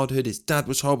difficult childhood. His dad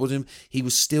was horrible to him. He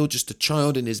was still just a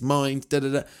child in his mind,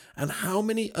 And how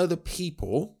many other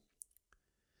people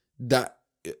that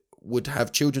would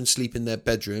have children sleep in their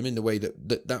bedroom in the way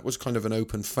that was kind of an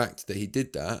open fact that he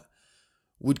did that,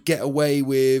 would get away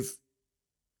with,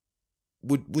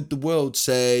 would the world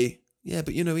say, yeah,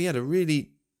 but, you know, he had a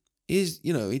really,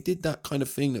 he did that kind of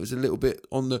thing that was a little bit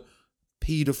on the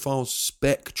paedophile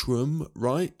spectrum,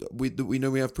 right? That we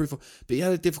know we have proof of, but he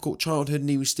had a difficult childhood and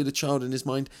he was still a child in his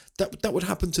mind. That would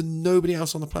happen to nobody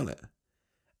else on the planet,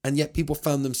 and yet people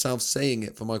found themselves saying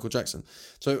it for Michael Jackson.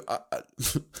 So I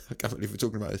can't believe we're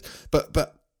talking about this,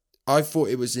 but I thought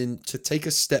it was to take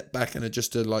a step back and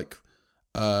just a like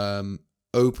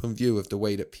open view of the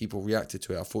way that people reacted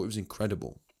to it. I thought it was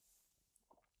incredible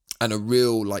and a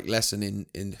real like lesson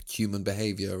in human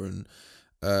behavior and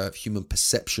human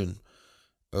perception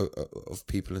of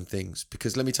people and things.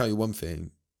 Because let me tell you one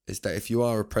thing, is that if you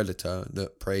are a predator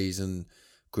that preys and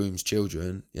grooms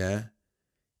children, yeah,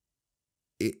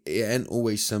 it ain't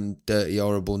always some dirty,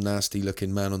 horrible, nasty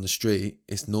looking man on the street.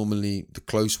 It's normally the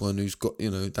close one who's got,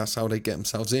 you know, that's how they get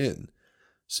themselves in.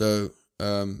 So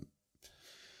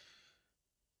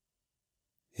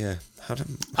yeah,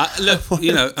 look,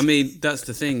 you know, I mean, that's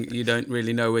the thing, you don't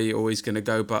really know where you're always going to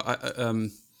go, but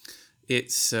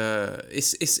it's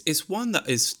one that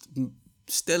is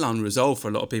still unresolved for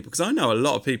a lot of people, because I know a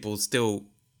lot of people still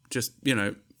just, you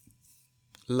know,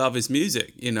 love his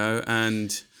music, you know,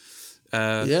 and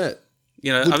yeah,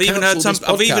 you know, I've even heard some.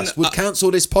 Would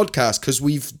cancel this podcast because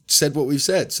we've said what we've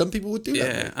said. Some people would do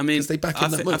that. Yeah, I mean, they back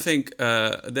in that much. I think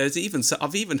there's even.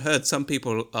 I've even heard some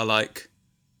people are like,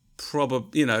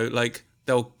 probably, you know, like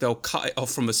they'll cut it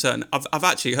off from a certain. I've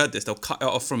actually heard this. They'll cut it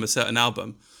off from a certain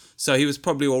album. So he was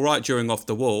probably all right during Off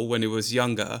the Wall when he was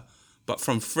younger, but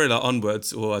from Thriller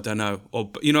onwards, or I don't know,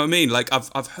 or you know what I mean? Like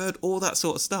I've heard all that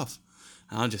sort of stuff,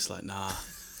 and I'm just like, nah,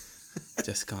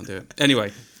 just can't do it.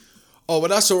 Anyway. Oh, but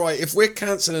that's all right. If we're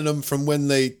cancelling them from when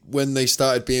they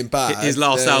started being bad, his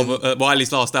last album,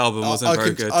 Wiley's last album, wasn't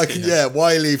very good. Yeah,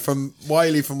 Wiley from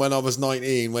when I was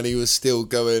 19, when he was still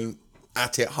going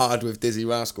at it hard with Dizzy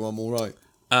Rascal, I'm all right.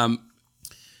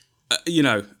 You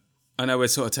know, I know we're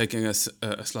sort of taking a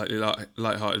slightly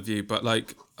light-hearted view, but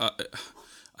like I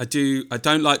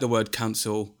don't like the word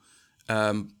cancel.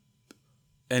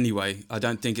 Anyway, I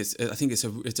think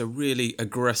it's a really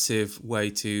aggressive way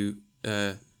to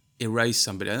erase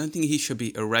somebody. I don't think he should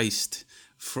be erased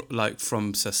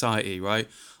from society, right?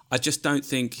 I just don't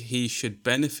think he should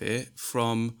benefit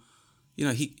from, you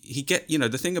know, he get, you know,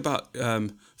 the thing about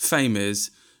fame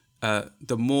is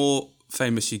the more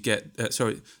famous you get,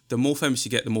 the more famous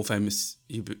you get, the more famous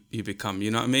you become,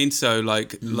 you know what I mean? So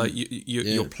like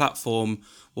your platform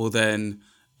will then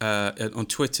on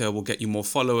Twitter will get you more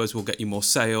followers, will get you more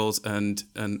sales, and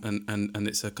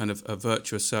it's a kind of a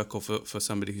virtuous circle for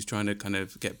somebody who's trying to kind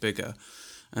of get bigger,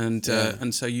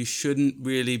 and so you shouldn't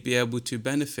really be able to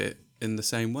benefit in the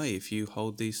same way if you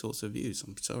hold these sorts of views.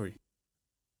 I'm sorry.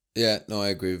 Yeah, no, I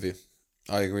agree with you.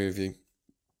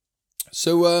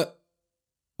 So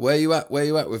where you at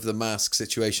with the mask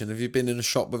situation? Have you been in a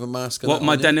shop with a mask? What,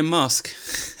 my denim mask?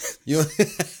 You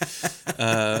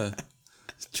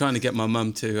trying to get my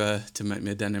mum to make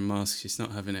me a denim mask. She's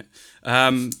not having it.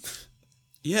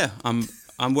 Yeah, I'm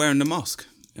wearing the mask.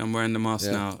 I'm wearing the mask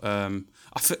now.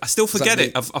 I still forget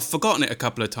it. I've forgotten it a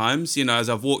couple of times, you know, as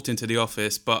I've walked into the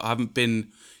office, but I haven't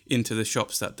been into the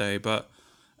shops that day. But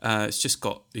it's just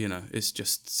got, you know, it's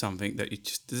just something that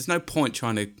there's no point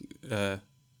trying to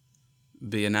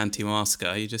be an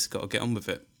anti-masker. You just got to get on with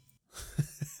it.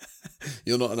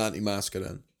 You're not an anti-masker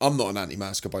then? I'm not an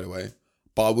anti-masker, by the way.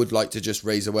 But I would like to just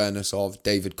raise awareness of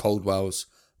David Coldwell's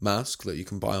mask that you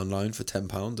can buy online for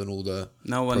 £10 and all the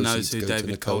no one knows who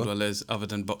David Coldwell is other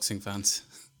than boxing fans.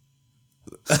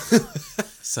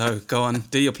 So go on,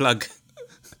 do your plug.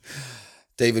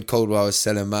 David Coldwell is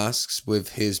selling masks with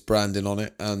his branding on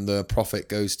it, and the profit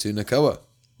goes to Nakoa.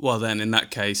 Well then, in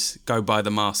that case, go buy the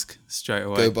mask straight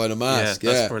away. Go buy the mask,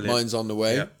 yeah. Brilliant. Mine's on the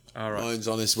way. Yeah. All right. Mine's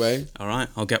on its way. All right,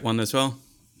 I'll get one as well.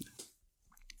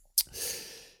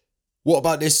 What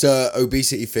about this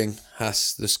obesity thing?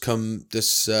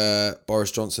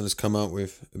 Boris Johnson has come out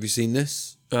with. Have you seen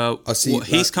this? I see. What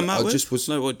he's come out with?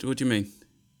 What do you mean?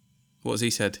 What has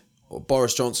he said?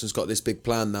 Boris Johnson's got this big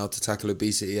plan now to tackle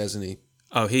obesity, hasn't he?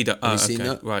 Oh, he does. Have you seen Okay,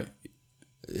 that? right.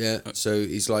 Yeah. So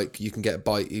he's like, you can get a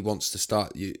bike. He wants to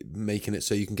start making it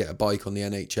so you can get a bike on the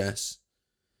NHS.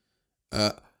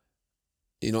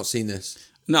 You not seen this?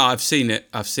 No, I've seen it.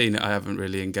 I haven't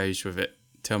really engaged with it.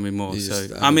 Tell me more.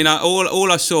 You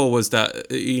All I saw was that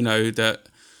that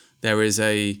there is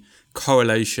a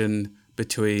correlation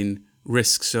between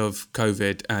risks of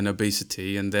COVID and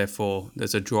obesity, and therefore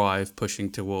there's a drive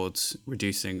pushing towards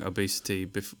reducing obesity,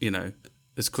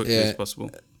 as quickly as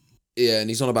possible. Yeah, and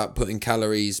he's on about putting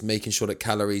calories, making sure that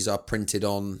calories are printed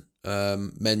on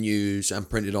menus and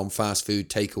printed on fast food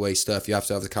takeaway stuff. You have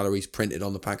to have the calories printed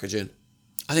on the packaging.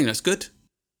 I think that's good.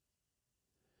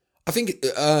 I think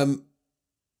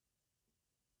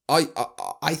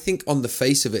I think on the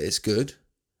face of it, it's good.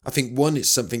 I think one, it's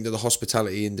something that the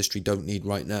hospitality industry don't need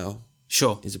right now.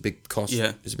 Sure, It's a big cost.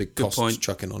 Yeah, It's a big good cost point.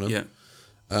 chucking on them. Yeah,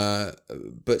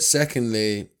 But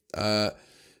secondly,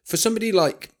 for somebody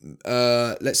like,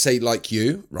 let's say like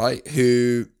you, right,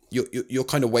 who your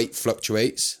kind of weight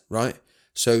fluctuates, right?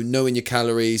 So knowing your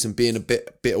calories and being a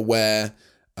bit aware,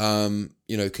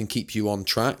 can keep you on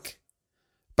track.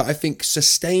 But I think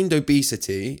sustained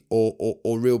obesity or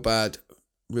real bad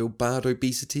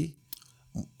obesity,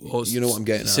 or you know what I'm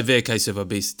getting at. Severe case of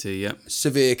obesity. Yeah,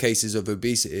 Severe cases of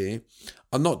obesity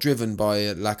are not driven by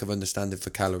a lack of understanding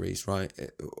for calories, right?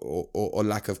 Or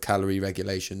lack of calorie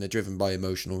regulation. They're driven by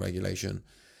emotional regulation.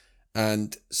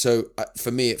 And so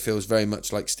for me, it feels very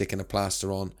much like sticking a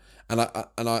plaster on. And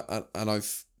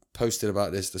I've posted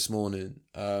about this morning.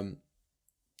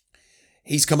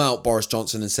 He's come out, Boris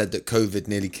Johnson, and said that COVID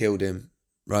nearly killed him,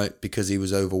 right? Because he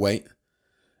was overweight.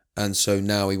 And so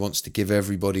now he wants to give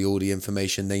everybody all the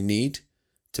information they need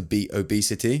to beat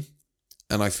obesity.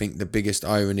 And I think the biggest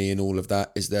irony in all of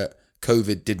that is that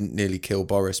COVID didn't nearly kill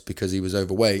Boris because he was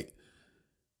overweight.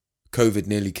 COVID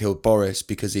nearly killed Boris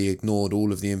because he ignored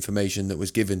all of the information that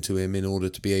was given to him in order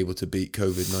to be able to beat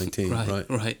COVID-19,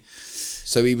 Right.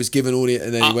 So he was given all the,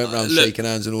 and then he went around shaking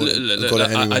hands and all got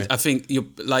it anyway. I think you're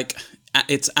like,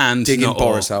 it's and digging not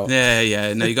Boris or. out.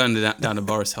 Yeah. No, you're going down a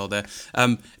Boris hole there.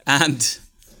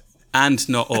 And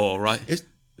not or, right?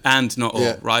 And not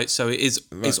or, right? So it is.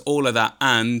 Right. It's all of that,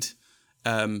 and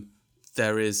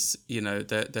there is,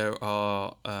 there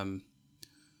are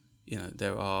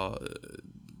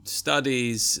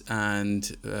studies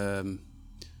and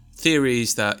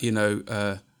theories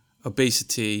that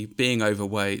obesity, being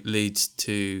overweight, leads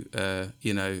to a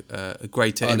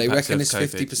greater impact. They reckon of it's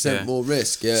COVID. 50% more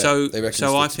risk. Yeah. So they reckon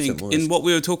I think in what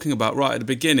we were talking about right at the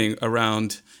beginning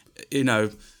around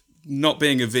not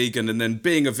being a vegan and then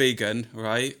being a vegan,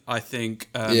 right? I think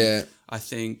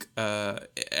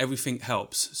everything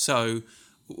helps. So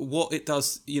what it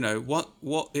does,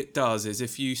 what it does is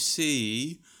if you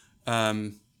see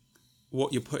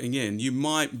what you're putting in, you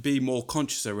might be more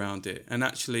conscious around it. And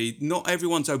actually, not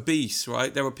everyone's obese,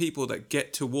 right? There are people that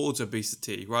get towards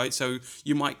obesity, right? So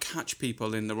you might catch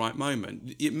people in the right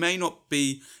moment. It may not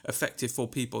be effective for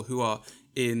people who are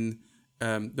in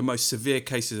the most severe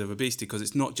cases of obesity, because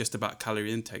it's not just about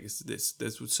calorie intake.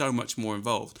 There's so much more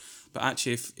involved. But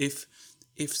actually,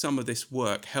 if some of this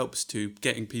work helps to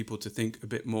getting people to think a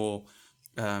bit more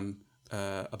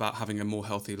about having a more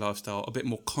healthy lifestyle, a bit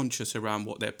more conscious around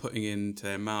what they're putting into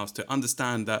their mouths, to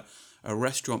understand that a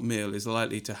restaurant meal is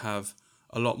likely to have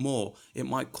a lot more. It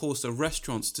might cause the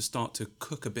restaurants to start to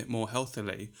cook a bit more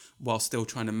healthily while still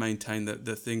trying to maintain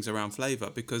the things around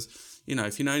flavour. Because,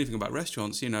 if you know anything about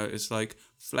restaurants, it's like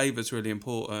flavour's really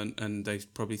important, and they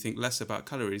probably think less about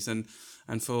calories. And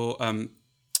for,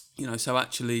 so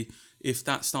actually, if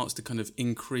that starts to kind of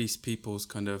increase people's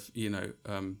kind of,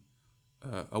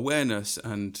 awareness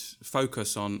and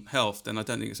focus on health, then I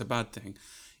don't think it's a bad thing.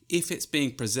 If it's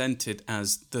being presented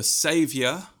as the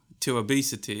saviour to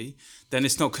obesity, then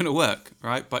it's not going to work,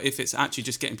 right? But if it's actually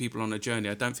just getting people on a journey,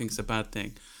 I don't think it's a bad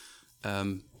thing.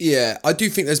 I do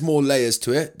think there's more layers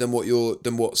to it than what you're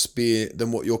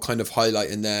kind of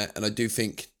highlighting there, and I do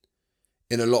think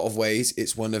in a lot of ways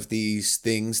it's one of these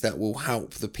things that will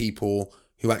help the people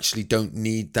who actually don't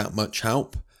need that much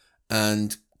help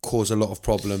and cause a lot of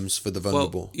problems for the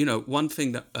vulnerable. Well, one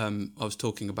thing that I was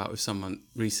talking about with someone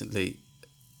recently,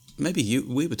 maybe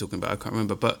we were talking about, I can't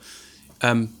remember, but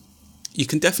you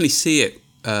can definitely see it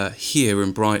here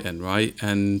in Brighton, right?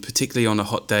 And particularly on a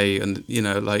hot day, and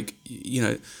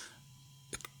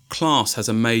class has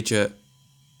a major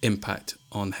impact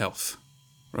on health,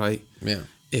 right? Yeah.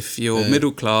 If you're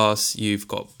middle class, you've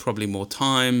got probably more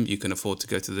time, you can afford to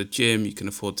go to the gym, you can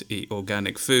afford to eat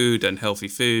organic food and healthy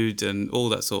food and all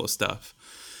that sort of stuff.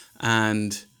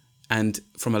 And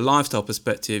from a lifestyle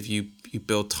perspective, you you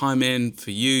build time in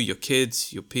for you, your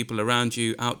kids, your people around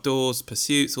you, outdoors,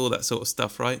 pursuits, all that sort of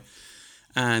stuff, right?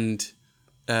 And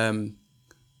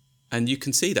you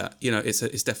can see that,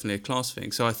 it's definitely a class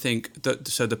thing. So I think that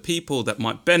the people that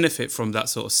might benefit from that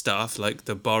sort of stuff, like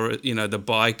the bar, the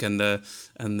bike and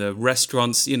the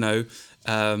restaurants,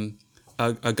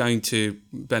 are going to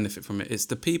benefit from it. It's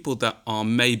the people that are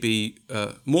maybe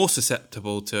more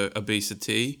susceptible to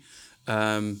obesity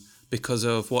because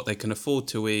of what they can afford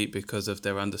to eat, because of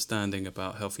their understanding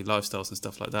about healthy lifestyles and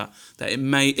stuff like that. That it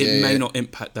may not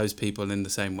impact those people in the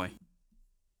same way.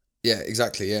 Yeah,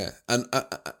 exactly. Yeah,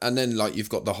 and then like you've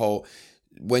got the whole,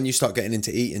 when you start getting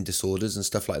into eating disorders and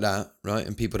stuff like that, right?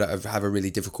 And people that have a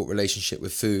really difficult relationship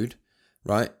with food,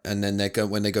 right? And then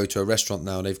when they go to a restaurant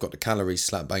now, they've got the calories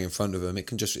slap bang in front of them. It's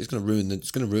going to ruin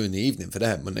the evening for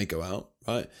them when they go out,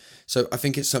 right? So I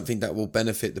think it's something that will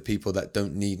benefit the people that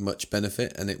don't need much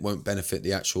benefit, and it won't benefit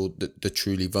the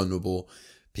truly vulnerable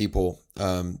people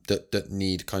that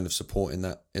need kind of support in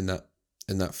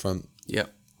that front. Yeah.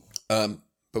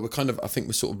 But I think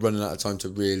we're sort of running out of time to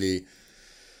really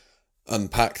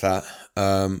unpack that.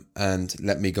 And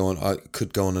let me go on. I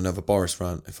could go on another Boris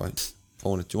rant if I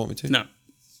wanted. Do you want me to? No.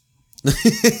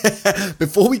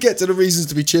 Before we get to the reasons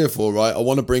to be cheerful, right? I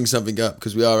want to bring something up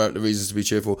because we are at the reasons to be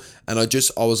cheerful. And I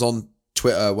was on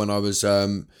Twitter when I was,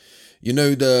 I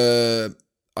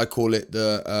call it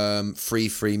the free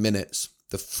 3 minutes.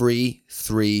 The free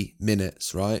 3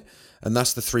 minutes, right? And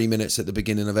that's the 3 minutes at the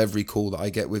beginning of every call that I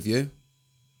get with you.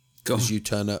 Because you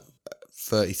turn up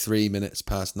 33 minutes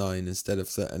past 9 instead of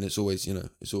 30, and it's always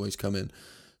coming.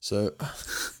 So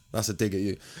that's a dig at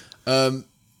you. I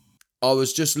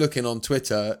was just looking on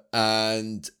Twitter,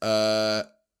 and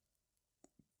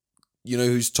you know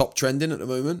who's top trending at the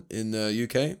moment in the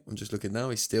UK? I'm just looking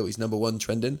now. He's number 1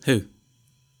 trending. Who?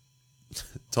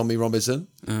 Tommy Robinson.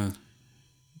 I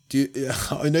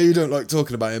know you don't like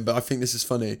talking about him, but I think this is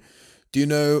funny. Do you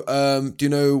know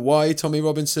why Tommy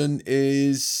Robinson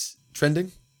is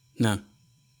trending? No.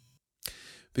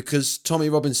 Because Tommy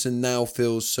Robinson now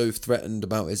feels so threatened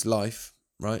about his life,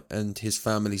 right? And his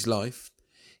family's life.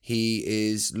 He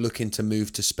is looking to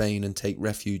move to Spain and take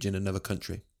refuge in another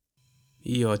country.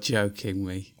 You're joking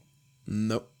me.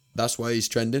 Nope. That's why he's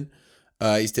trending.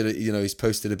 He's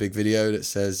posted a big video that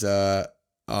says, I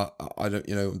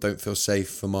don't feel safe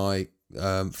for my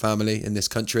family in this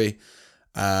country.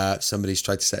 Somebody's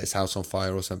tried to set his house on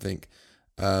fire or something.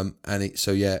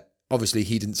 Obviously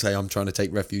he didn't say I'm trying to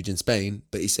take refuge in Spain,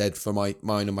 but he said for mine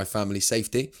and my family's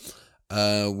safety,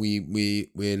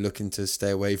 we're looking to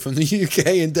stay away from the UK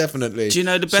indefinitely. Do you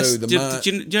know the best?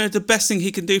 Do you know the best thing he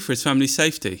can do for his family's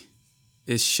safety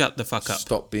is shut the fuck up.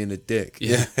 Stop being a dick.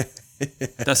 Yeah.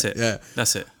 That's it. Yeah,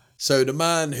 that's it. So the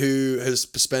man who has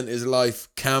spent his life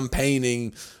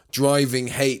campaigning, driving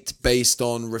hate based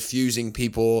on refusing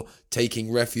people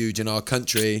taking refuge in our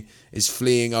country is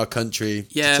fleeing our country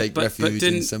to take refuge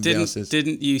in somebody else's.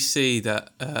 Didn't you see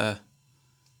that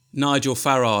Nigel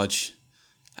Farage,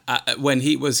 when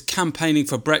he was campaigning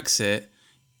for Brexit,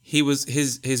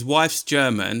 his wife's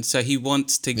German, so he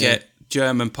wants to get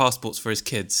German passports for his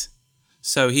kids.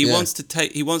 So he wants to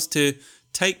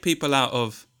take people out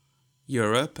of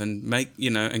Europe and make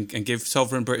and give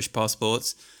sovereign British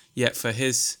passports. Yet for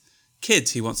his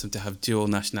kids, he wants them to have dual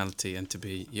nationality and to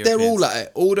be Europeans. They're all at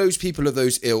it. All those people of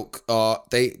those ilk are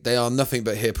nothing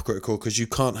but hypocritical, because you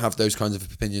can't have those kinds of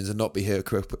opinions and not be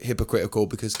hypocritical,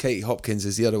 because Katie Hopkins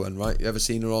is the other one, right? You ever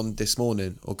seen her on This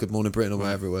Morning or Good Morning Britain or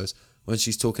whatever it was, when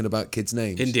she's talking about kids'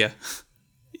 names? India.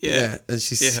 Yeah. And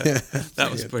she's that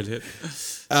was brilliant.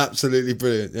 Absolutely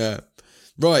brilliant. Yeah.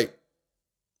 Right.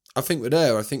 I think we're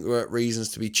there. I think we're at reasons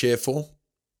to be cheerful.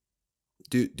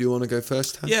 Do you want to go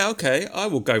first, Han? Yeah, okay. I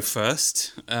will go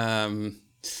first. My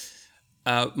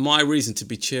reason to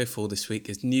be cheerful this week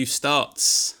is new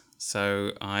starts.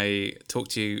 So I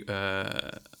talked to you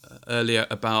earlier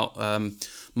about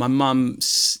my mum,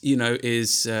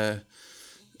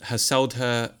 has sold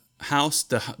her house,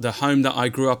 the home that I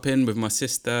grew up in with my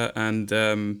sister, and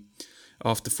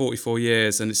after 44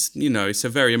 years, and it's a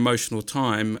very emotional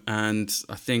time, and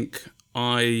I think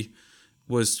I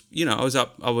was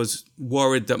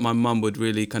worried that my mum would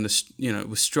really kind of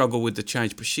struggle with the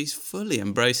change, but she's fully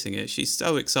embracing it. She's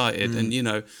so excited, and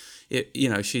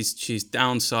she's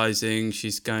downsizing.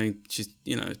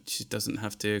 She doesn't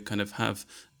have to kind of have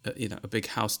a big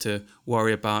house to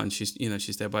worry about, and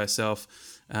she's there by herself.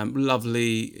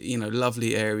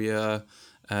 Lovely area,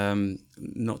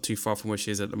 not too far from where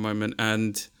she is at the moment,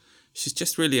 and she's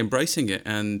just really embracing it.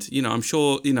 And I'm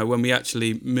sure when we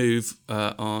actually move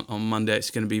on Monday,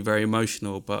 it's going to be very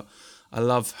emotional. But I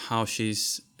love how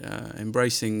she's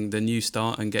embracing the new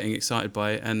start and getting excited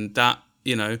by it, and that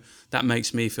that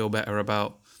makes me feel better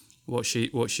about what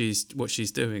she's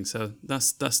doing. So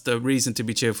that's the reason to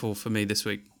be cheerful for me this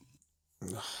week.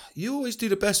 You always do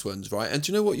the best ones, right? And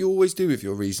do you know what you always do with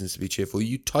your reasons to be cheerful?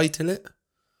 You title it.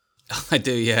 I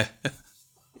do, yeah.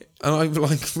 And I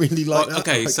really like that.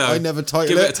 Okay, so I never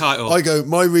title give it a title. I go,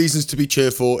 my reasons to be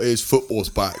cheerful is football's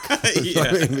back. Yeah.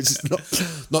 I mean, which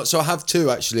is not. So I have two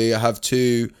actually. I have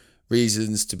two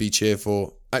reasons to be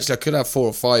cheerful. Actually, I could have 4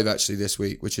 or 5 actually this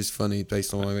week, which is funny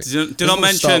based on my week. Do not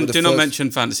mention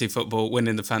fantasy football,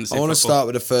 winning the fantasy. I want to start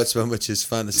with the first one, which is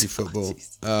fantasy football.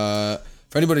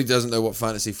 For anybody who doesn't know what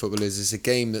fantasy football is, it's a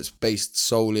game that's based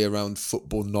solely around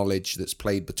football knowledge that's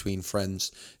played between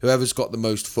friends. Whoever's got the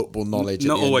most football knowledge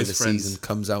at the end of the season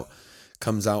comes out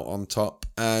on top.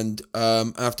 And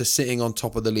after sitting on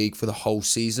top of the league for the whole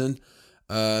season,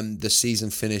 the season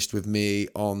finished with me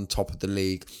on top of the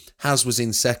league. Has was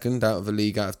in second out of a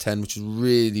league out of 10, which is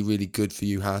really, really good for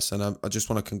you, Has. And I just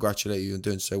want to congratulate you on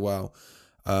doing so well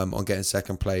on getting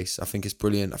second place. I think it's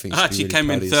brilliant. I think I actually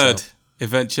came in third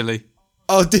eventually.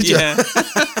 Oh, did you? Yeah.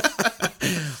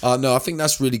 No, I think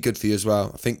that's really good for you as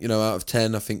well. I think, out of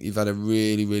 10, I think you've had a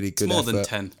really, really good effort. More than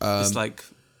 10. It's like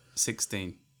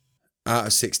 16. Out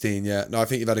of 16, yeah. No, I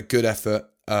think you've had a good effort.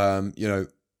 It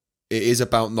is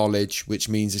about knowledge, which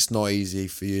means it's not easy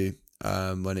for you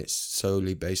when it's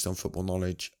solely based on football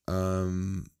knowledge.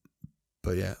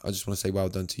 But yeah, I just want to say well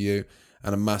done to you.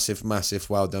 And a massive, massive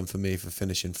well done for me for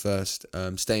finishing first,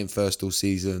 staying first all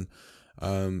season.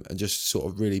 And just sort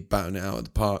of really batting it out of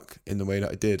the park in the way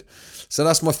that I did. So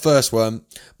that's my first one.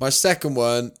 My second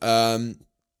one, I'm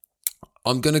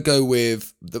going to go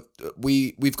with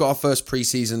we've got our first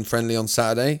pre-season friendly on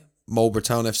Saturday, Marlborough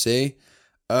Town FC.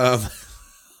 I'm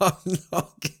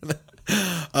not going to...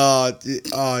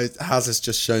 Has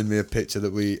just shown me a picture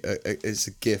that it's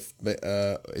a GIF.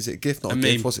 Is it a GIF? Not a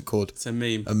GIF. What's it called? It's a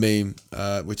meme. A meme,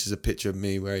 which is a picture of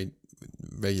me where he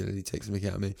regularly takes a mick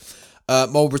out of me.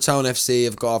 Marlborough Town FC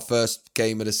have got our first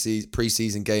game of the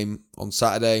pre-season game on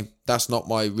Saturday. That's not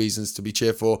my reasons to be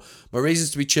cheerful. My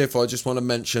reasons to be cheerful, I just want to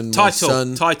mention my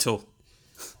son. Title.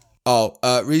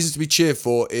 Reasons to be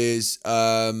cheerful is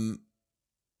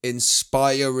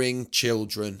inspiring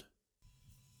children.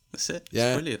 That's it.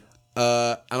 Yeah. Brilliant.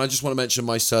 And I just want to mention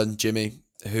my son, Jimmy,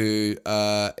 who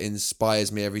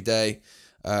inspires me every day.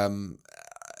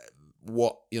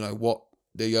 What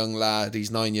the young lad, he's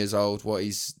 9 years old, what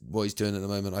he's doing at the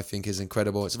moment, I think is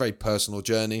incredible. It's a very personal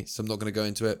journey, so I'm not going to go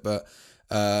into it, but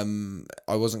I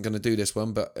wasn't going to do this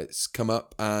one, but it's come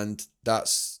up, and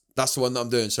that's the one that I'm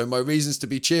doing. So my reasons to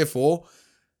be cheerful,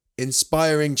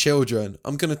 inspiring children.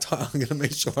 I'm going to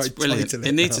make sure I title it.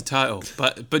 It needs a title,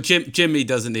 but Jimmy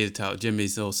doesn't need a title.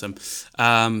 Jimmy's awesome.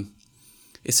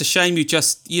 It's a shame you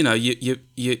just,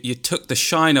 you took the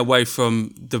shine away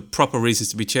from the proper reasons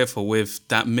to be cheerful with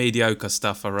that mediocre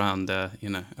stuff around,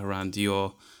 around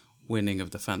your winning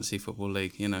of the Fantasy Football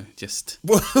League, just...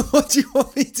 What do you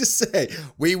want me to say?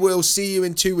 We will see you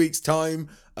in 2 weeks' time.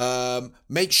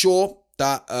 Make sure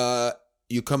that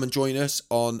you come and join us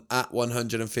on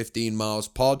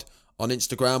 @115milespod on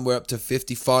Instagram. We're up to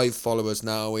 55 followers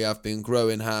now. We have been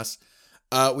growing, Has.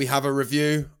 We have a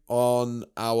review on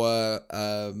our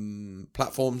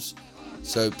platforms,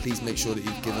 so please make sure that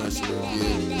you've given us a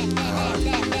review.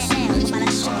 We'll see you next week.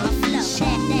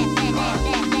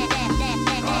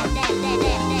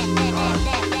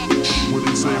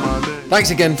 Thanks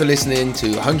again for listening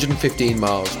to 115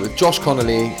 Miles with Josh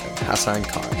Connolly and Hassan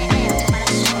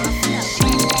Khan.